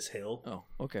hill. Oh,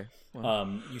 okay.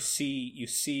 Well, You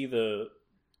see the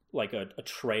like a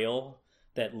trail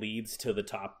that leads to the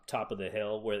top of the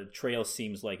hill, where the trail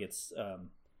seems like it's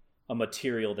a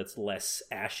material that's less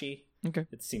ashy. okay.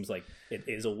 It seems like it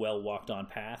is a well walked on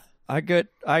path.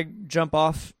 I jump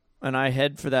off and I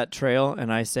head for that trail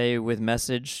and I say with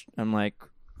message, I'm like,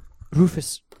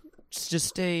 Rufus, just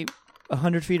stay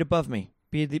 100 feet above me.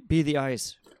 Be the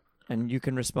eyes, and you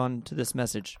can respond to this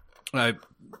message. I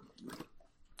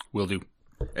will do,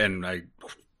 and I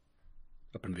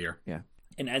up into the air. Yeah.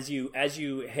 And as you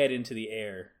head into the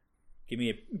air, give me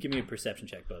a perception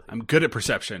check, both of you. I'm good at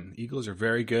perception. Eagles are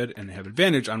very good, and they have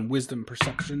advantage on wisdom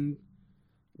perception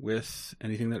with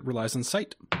anything that relies on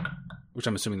sight, which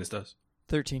I'm assuming this does.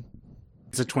 13.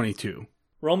 It's a 22.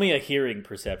 Roll me a hearing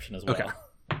perception as well. Okay.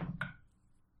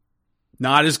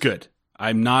 Not as good.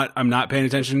 I'm not paying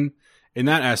attention in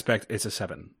that aspect. It's a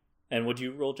 7. And would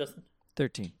you roll, Justin?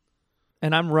 13.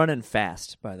 And I'm running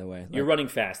fast, by the way. You're running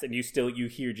fast, and you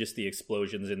hear just the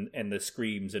explosions and the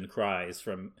screams and cries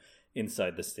from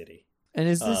inside the city. And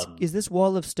is this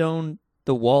wall of stone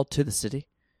the wall to the city?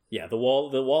 Yeah, the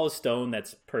wall of stone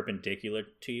that's perpendicular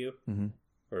to you,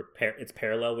 or it's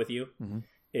parallel with you,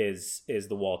 is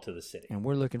the wall to the city. And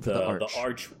we're looking for the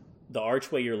arch. The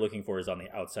archway you're looking for is on the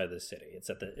outside of the city. It's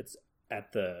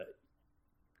at the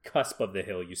cusp of the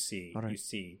hill. You see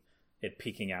it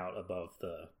peeking out above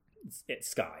the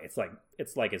sky. It's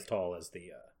like as tall as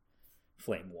the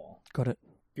flame wall. Got it.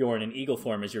 Bjorn, in eagle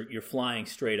form, as you're flying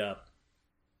straight up,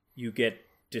 you get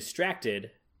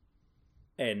distracted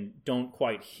and don't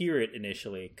quite hear it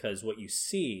initially, because what you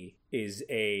see is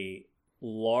a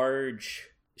large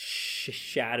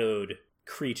shadowed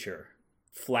creature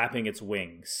flapping its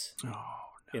wings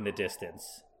in the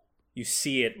distance. You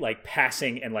see it like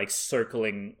passing and like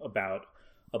circling about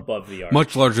above the arch.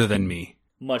 Much larger than me.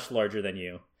 Much larger than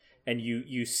you. And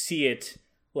you see it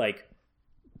like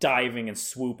diving and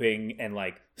swooping and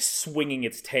like swinging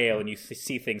its tail, and you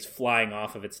see things flying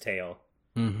off of its tail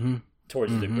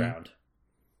towards the ground.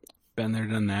 Been there,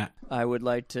 done that. I would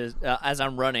like to, as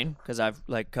I'm running, because I've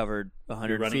like covered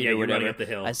 100 feet you're or whatever. running up the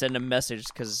hill. I send a message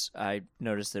because I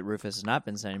noticed that Rufus has not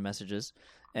been sending messages,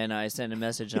 and I send a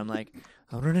message. I'm like,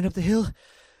 I'm running up the hill.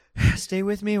 Stay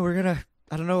with me.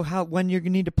 I don't know when you're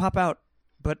gonna need to pop out,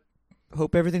 but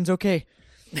hope everything's okay.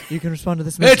 You can respond to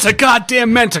this message. It's a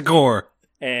goddamn Manticore.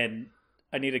 And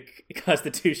I need a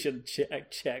Constitution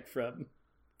check from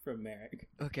Merrick.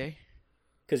 Okay.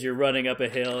 Because you're running up a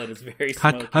hill and it's very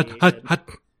Hot, smoky. hot, hot, hot.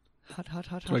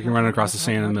 Hot. So I can run across the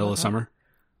sand in the middle of summer.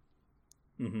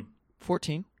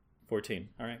 14. 14.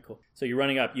 All right, cool. So you're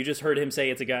running up. You just heard him say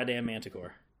it's a goddamn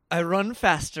manticore. I run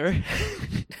faster.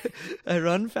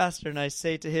 And I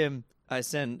say to him, I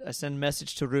send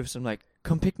message to Rufus. I'm like,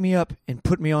 come pick me up and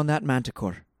put me on that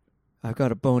manticore. I've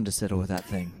got a bone to settle with that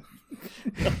thing.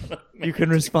 You can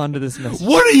respond to this message.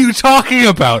 What are you talking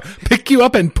about? Pick you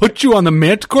up and put you on the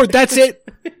Manticore? That's it?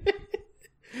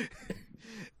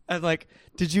 I'm like,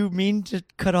 did you mean to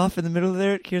cut off in the middle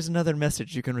there? Here's another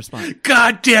message. You can respond.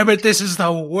 God damn it, this is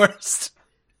the worst.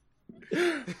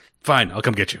 Fine, I'll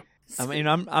come get you. I mean,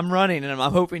 I'm running, and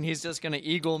I'm hoping he's just going to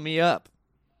eagle me up.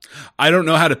 I don't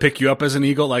know how to pick you up as an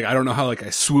eagle. Like, I don't know how, like, I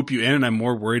swoop you in, and I'm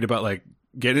more worried about, like,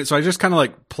 getting it. So I just kind of,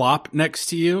 like, plop next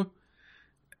to you.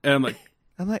 And I'm like,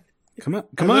 come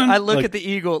on. I look like, at the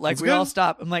eagle, like, we good. all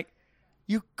stop. I'm like,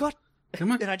 you got...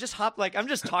 Come on. And I just hop, like, I'm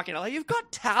just talking. I'm like, you've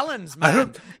got talons,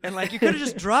 man. And, like, you could have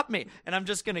just dropped me. And I'm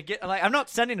just going to get, like, I'm not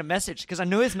sending a message because I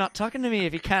know he's not talking to me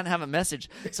if he can't have a message.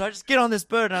 So I just get on this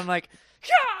bird and I'm like,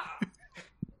 yeah,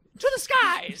 to the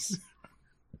skies.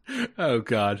 Oh,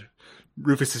 God.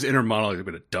 Rufus's inner monologue, I'm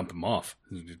going to dump him off.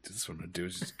 That's what I'm going to do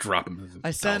is just drop him. I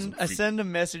send a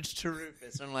message to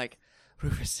Rufus. I'm like,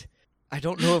 Rufus, I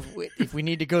don't know if we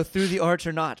need to go through the arch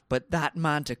or not, but that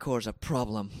manticore's a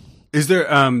problem. Is there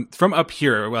from up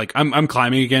here? Like I'm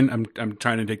climbing again. I'm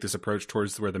trying to take this approach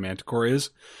towards where the Manticore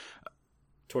is.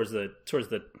 Towards the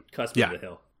cusp Yeah. of the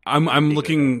hill. I'm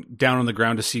looking down on the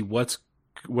ground to see what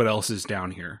else is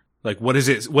down here. Like what is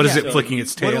it? What is it flicking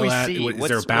its What do tail we at? see? Is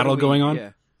there a battle going on? Yeah.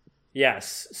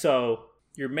 Yes. So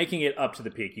you're making it up to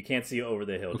the peak. You can't see over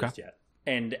the hill just yet.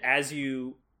 And as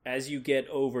you get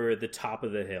over the top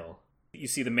of the hill, you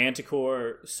see the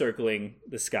Manticore circling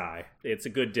the sky. It's a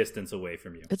good distance away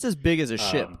from you. It's as big as a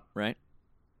ship, right?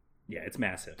 Yeah, it's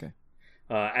massive. Okay.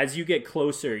 As you get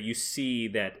closer, you see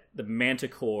that the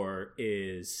Manticore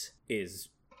is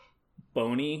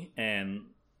bony and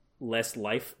less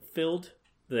life-filled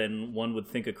than one would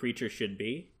think a creature should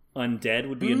be. Undead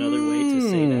would be another way to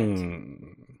say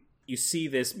that. You see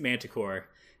this Manticore,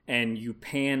 and you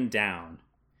pan down,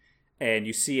 and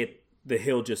you see the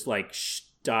hill just like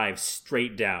dive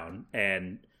straight down,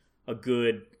 and a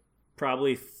good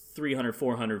probably 300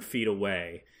 400 feet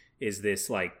away is this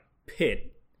like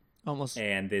pit, Almost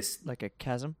and this like a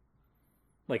chasm.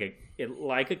 like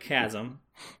a chasm.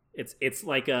 It's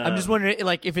like a. I'm just wondering,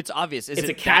 like, if it's obvious. Is It's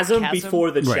it a chasm that before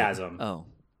the Right. chasm. Oh.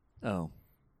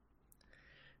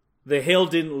 The hill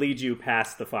didn't lead you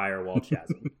past the firewall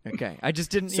chasm. Okay. I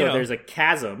just didn't. So there's a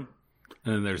chasm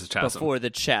And then there's a chasm. before the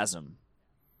chasm.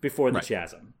 before the Right.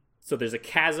 chasm. So there's a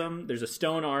chasm, there's a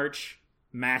stone arch,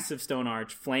 massive stone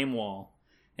arch, flame wall,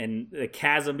 and the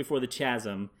chasm before the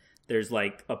chasm, there's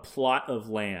like a plot of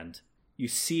land. You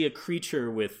see a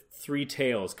creature with three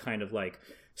tails kind of like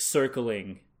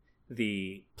circling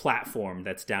the platform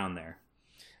that's down there.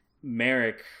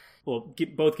 Merrick, well,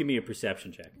 both give me a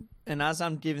perception check. And as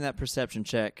I'm giving that perception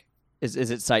check, is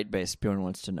it sight based? Bjorn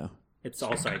wants to know. It's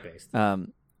all sight-based.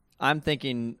 I'm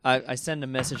thinking. I send a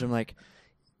message. I'm like,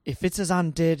 if it's as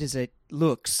undead as it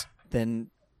looks, then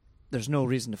there's no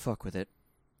reason to fuck with it.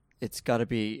 It's got to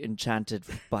be enchanted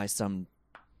by some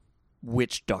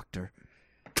witch doctor.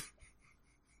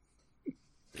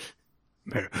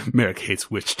 Merrick hates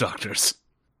witch doctors.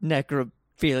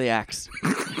 Necrophiliacs.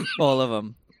 All of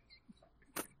them.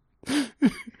 I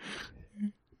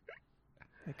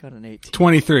got an 18.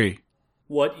 23.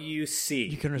 What you see,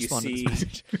 You can respond you to this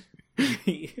see,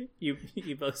 message. you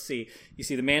both see. You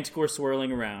see the Manticore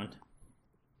swirling around,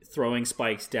 throwing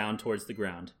spikes down towards the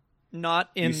ground. Not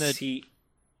in You the see,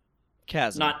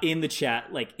 chasm. not in the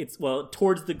chat, like it's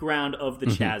towards the ground of the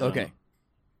chasm. Okay.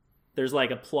 There's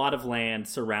like a plot of land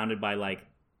surrounded by like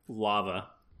lava.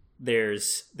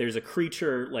 There's a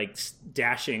creature like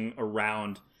dashing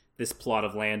around this plot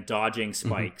of land, dodging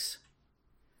spikes.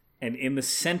 And in the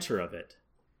center of it,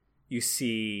 you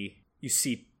see you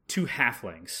see two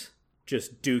halflings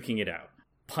just duking it out,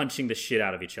 punching the shit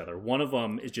out of each other. One of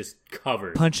them is just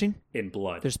covered Punching? in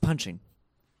blood. There's punching.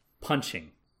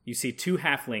 Punching. You see two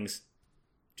halflings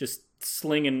just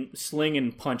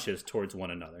slinging punches towards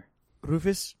one another.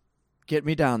 Rufus, get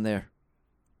me down there.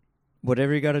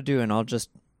 Whatever you got to do, and I'll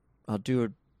do a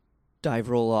dive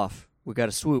roll off. We got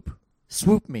to swoop.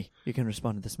 Swoop me. You can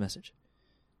respond to this message.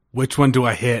 Which one do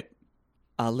I hit?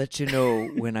 I'll let you know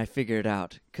when I figure it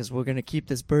out, because we're going to keep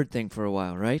this bird thing for a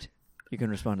while, right? You can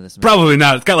respond to this message. Probably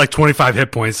not. It's got like 25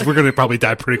 hit points. We're going to probably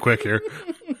die pretty quick here.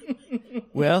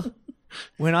 Well,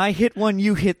 when I hit one,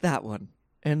 you hit that one.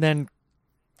 And then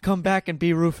come back and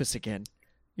be Rufus again.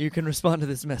 You can respond to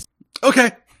this message.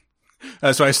 Okay.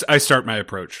 So I start my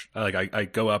approach. I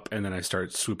go up and then I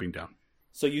start swooping down.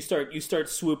 So you start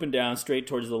swooping down straight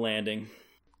towards the landing.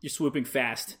 You're swooping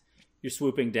fast. You're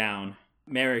swooping down.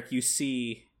 Merrick, you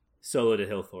see Solo de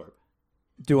Hillthorpe.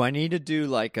 Do I need to do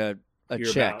like a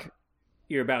check?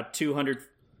 You're about 200.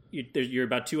 You're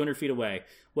about 200 feet away.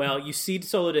 Well, you see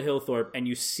Solo de Hillthorpe, and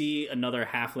you see another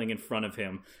halfling in front of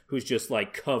him who's just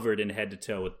like covered in head to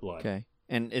toe with blood. Okay.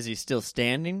 And is he still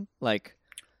standing? Like,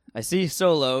 I see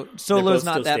Solo. Solo's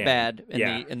not that bad.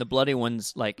 And the bloody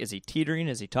one's like, is he teetering?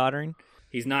 Is he tottering?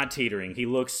 He's not teetering. He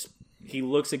looks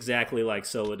exactly like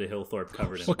Solo de Hillthorpe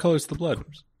covered in What color's the blood?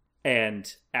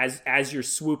 And as you're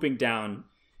swooping down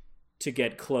to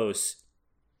get close,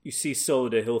 you see Solo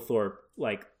de Hillthorpe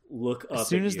like look up. As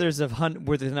soon at as you. there's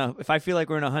if I feel like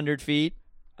we're in 100 feet,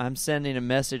 I'm sending a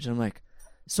message. I'm like,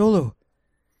 Solo,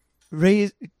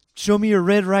 show me your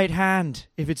red right hand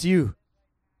if it's you.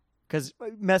 Because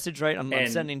message, right? I'm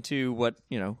sending to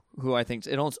who I think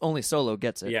only Solo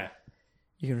gets it. Yeah.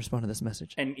 You can respond to this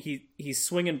message. And he's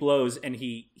swinging blows, and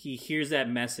he hears that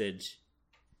message,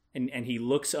 and he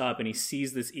looks up and he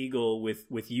sees this eagle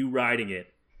with you riding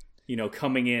it,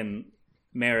 coming in.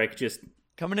 Merrick just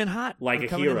coming in hot like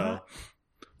a hero.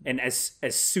 And as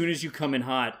soon as you come in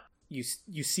hot, you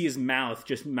see his mouth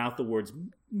just mouth the words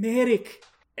Merrick.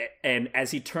 And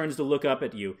as he turns to look up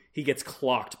at you, he gets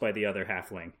clocked by the other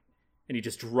halfling, and he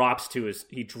just drops to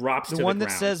the one ground.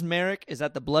 that says Merrick, is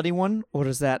that the bloody one, or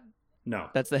is that? No,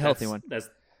 that's the healthy one. That's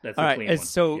all the right. clean one.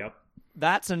 So yep.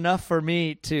 That's enough for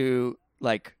me to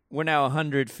we're now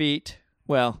 100 feet.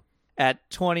 Well, at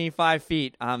 25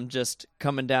 feet, I'm just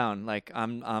coming down. Like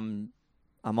I'm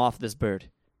off this bird.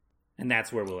 And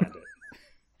that's where we'll end it.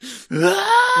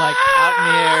 Like out in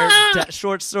the air,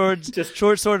 short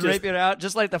sword, rapier out,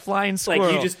 just like the flying squirrel.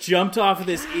 Like you just jumped off of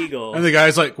this eagle. And the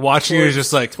guy's like watching you,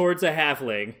 just like towards a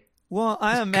halfling. Well,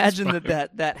 I imagine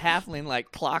that halfling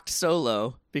like clocked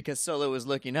Solo because Solo was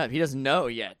looking up. He doesn't know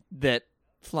yet that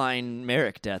flying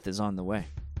Merrick death is on the way.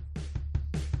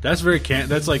 That's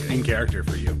that's like in character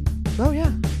for you. Oh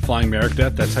yeah, flying Merrick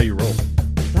death. That's how you roll.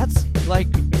 That's like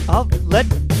I'll let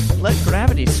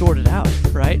gravity sort it out,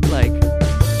 right? Like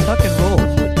tuck and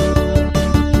roll.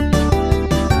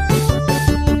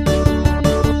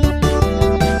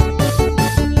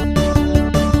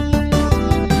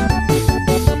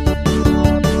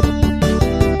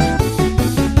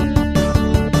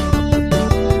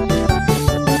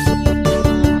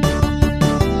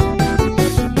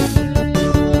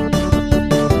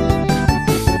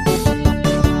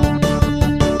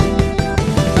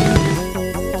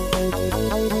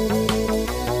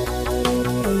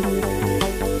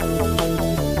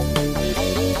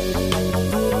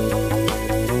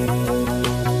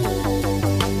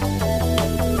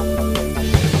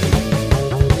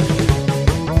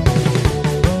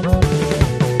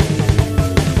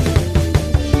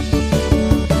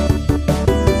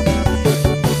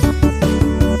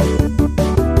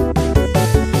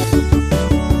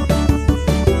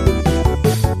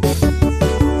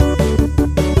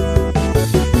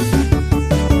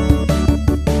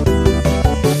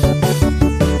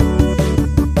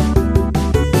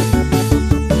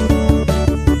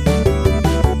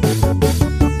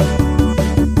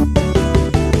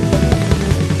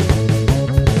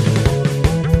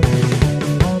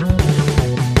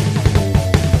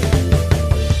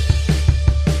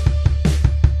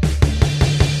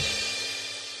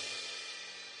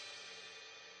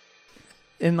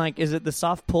 And like, is it the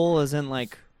soft pull as in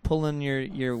like pulling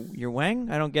your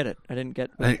wang? I don't get it. I didn't get.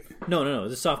 No.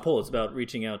 It's a soft pull. It's about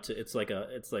reaching out to. It's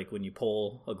like when you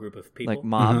pull a group of people, like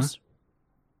mobs,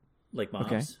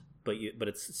 Okay. But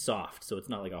it's soft, so it's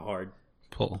not like a hard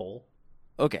pull.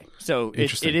 Okay, so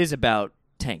it is about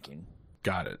tanking.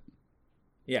 Got it.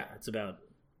 Yeah, it's about,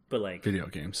 but like video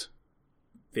games,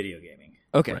 video gaming.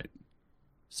 Okay, right.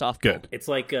 Soft good. Pull. It's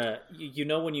like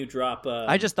when you drop.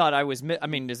 I just thought I was. I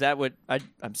mean, is that what?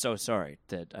 I'm so sorry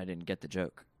that I didn't get the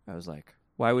joke. I was like,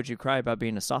 Why would you cry about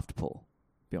being a soft pole,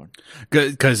 Bjorn?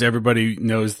 Because everybody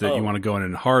knows that Oh. you want to go in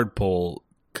and hard pull,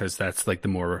 because that's like the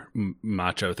more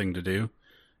macho thing to do.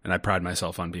 And I pride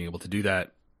myself on being able to do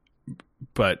that.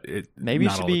 But Maybe you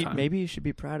not should all the be. time. Maybe you should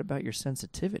be proud about your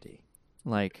sensitivity.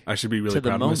 Like, I should be really to the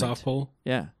proud of my moment. soft pull.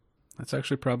 yeah. That's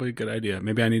actually probably a good idea.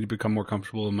 Maybe I need to become more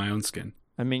comfortable in my own skin.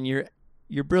 I mean,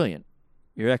 you're brilliant.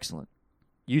 You're excellent.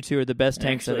 You two are the best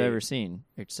tanks I've Actually- ever seen,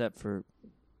 except for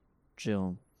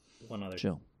Jill. One other.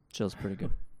 Jill's pretty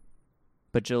good,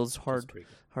 but Jill's That's hard pretty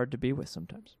good. hard to be with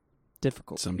sometimes.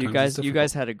 Difficult. Sometimes you it's guys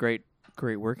difficult. had a great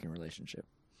working relationship.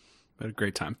 I had a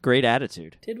great time. Great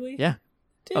attitude. Did we? Yeah.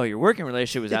 Oh, your working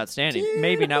relationship was outstanding.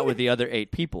 Maybe not with the other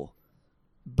 8 people,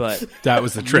 but That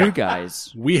was the trick. you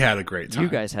guys We had a great time.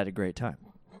 had a great time.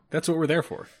 That's what we're there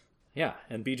for. Yeah,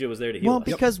 and BJ was there to heal Well, us.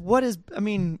 because when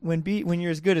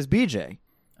you're as good as BJ,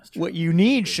 That's true. what you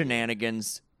need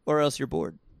shenanigans or else you're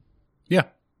bored. Yeah.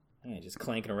 Yeah, just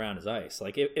clanking around his ice.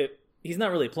 Like, he's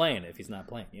not really playing if he's not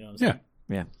playing. You know what I'm Yeah. saying?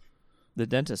 Yeah. The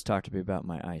dentist talked to me about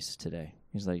my ice today.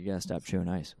 He's like, you gotta stop chewing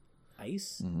ice.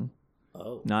 Ice? Mm-hmm.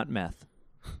 Oh. Not meth.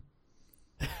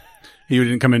 He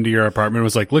didn't come into your apartment and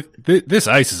was like, look, this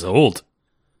ice is old.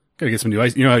 Gotta get some new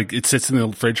ice. You know, it sits in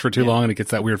the fridge for too long and it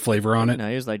gets that weird flavor on it. No,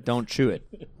 he was like, don't chew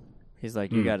it. He's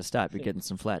like, you gotta stop. You're getting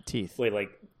some flat teeth. Wait,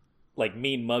 like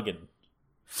mean mugging.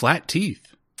 Flat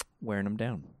teeth. Wearing them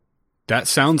down. That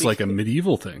sounds like a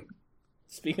medieval thing.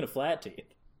 Speaking of flat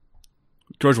teeth.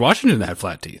 George Washington had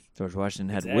flat teeth. George Washington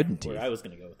had Exactly wooden teeth. where I was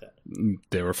going to go with that.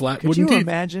 They were flat Could wooden you teeth.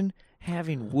 imagine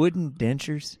having wooden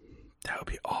dentures? That would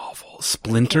be awful. Can't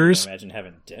Splinters. imagine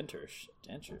having dentures.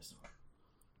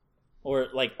 Or,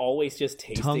 like, always just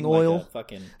tasting Tongue like oil? a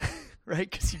fucking... Right?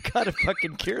 Because you gotta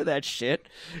fucking cure that shit.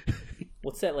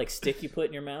 What's that, like, stick you put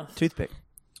in your mouth? Toothpick.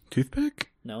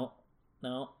 Toothpick? No.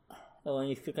 The one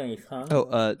you stick on your tongue? Oh,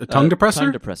 A tongue depressor?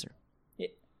 Tongue depressor.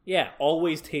 Yeah,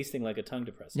 always tasting like a tongue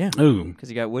depressor. Yeah. Ooh. Because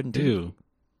you got wooden teeth. Ew.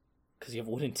 Because you have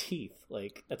wooden teeth.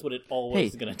 Like, that's what it always Hey,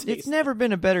 is going to taste. it's never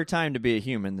been a better time to be a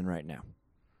human than right now.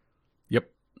 Yep.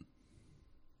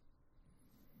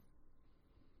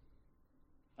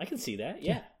 I can see that,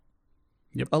 yeah.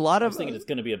 A lot I of was thinking it's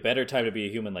going to be a better time to be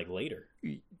a human, like, later.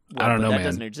 well, I don't but know, that man.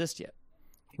 doesn't exist yet.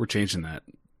 We're changing that.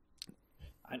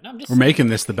 I'm just We're making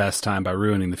this the best time by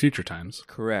ruining the future times.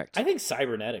 Correct. I think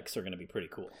cybernetics are going to be pretty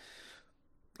cool.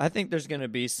 I think there's going to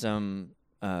be some,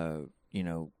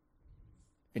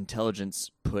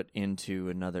 intelligence put into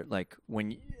another. Like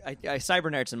when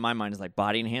cybernetics in my mind is like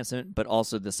body enhancement, but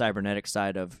also the cybernetic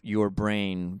side of your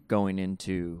brain going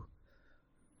into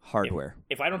hardware.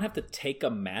 If I don't have to take a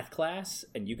math class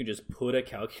and you can just put a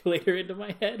calculator into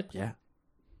my head, Yeah.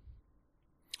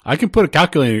 I can put a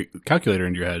calculator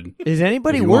into your head. Is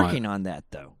anybody If you working on that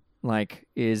though? Like,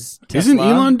 Isn't Tesla,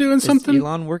 Elon doing something? Is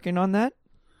Elon working on that?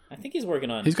 I think he's working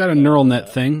on. He's got a neural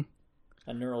net thing.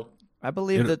 A neural. I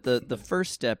believe It- that the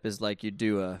first step is like you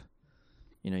do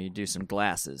some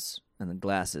glasses and the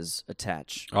glasses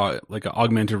attach. Like an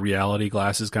augmented reality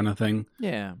glasses kind of thing.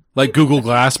 Yeah. Like Google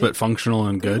Glass, but functional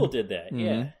and Google good. did that. Mhm.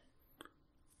 Yeah.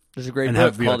 There's a great And book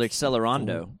have the, called like,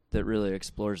 Accelerando that really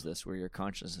explores this, where your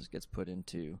consciousness gets put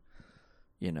into,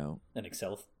 An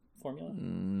Excel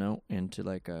formula. into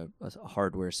like a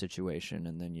hardware situation,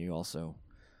 and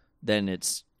then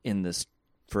it's in this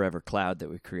forever cloud that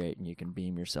we create, and you can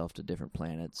beam yourself to different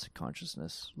planets.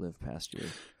 Consciousness live past your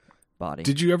body.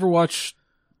 Did you ever watch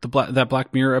that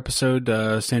Black Mirror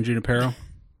episode, San Junipero?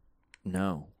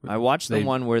 No, I watched the They-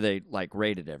 one where they like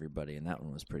rated everybody, and that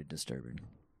one was pretty disturbing.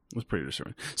 It was pretty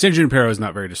disturbing. San Junipero is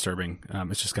not very disturbing.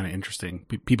 It's just kind of interesting.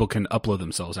 People can upload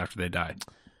themselves after they die,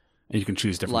 and you can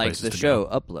choose different Like places the to show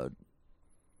go. Upload.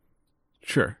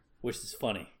 Sure. Which is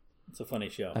funny. It's a funny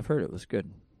show. I've heard it was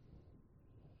good.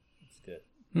 It's good.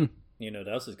 Hmm. You know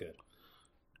what else is good?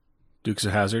 Dukes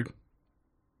of Hazzard.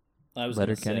 I was going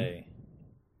to Letterkenny? say.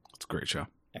 It's a great show.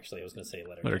 Actually, I was going to say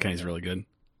Letterkenny's really good.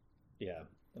 Yeah,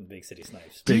 and Big City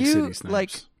Snipes. Do Big you, City Snipes.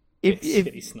 like, Big if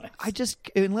City Snipes. I just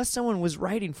unless someone was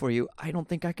writing for you, I don't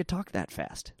think I could talk that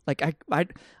fast. Like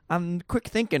I'm quick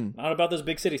thinking. Not about those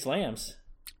Big City Slams.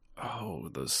 Oh,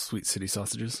 those sweet city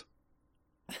sausages.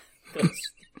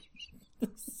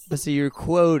 But see, you're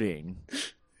quoting.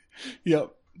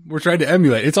 Yep. We're trying to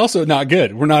emulate. It's also not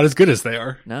good. We're not as good as they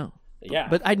are. No, Yeah,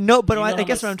 but I know. But You know I how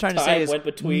guess what much I'm trying to time say is went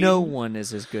between- no one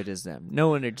is as good as them. No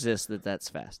one exists that's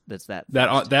fast. That's that.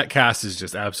 Fast. That cast is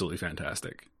just absolutely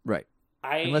fantastic. Right.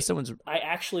 I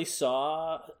actually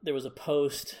saw there was a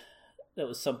post that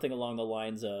was something along the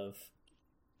lines of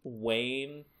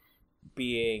Wayne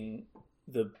being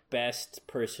the best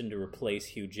person to replace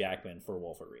Hugh Jackman for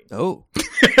Wolverine Oh,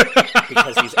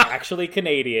 because he's actually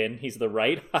Canadian. He's the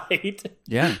right height.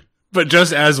 yeah. but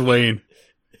just as Wayne.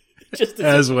 Just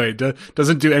As Wayne.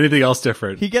 Doesn't do anything else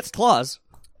different. He gets claws.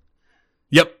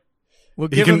 Yep. We'll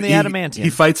give him the adamantium. He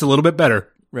fights a little bit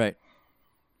better. Right.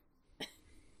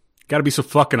 Gotta be so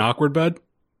fucking awkward, bud.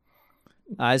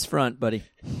 Eyes front, buddy.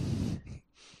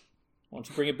 Why don't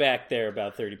you bring it back there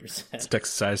about 30%? It's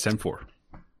Texas size 10-4.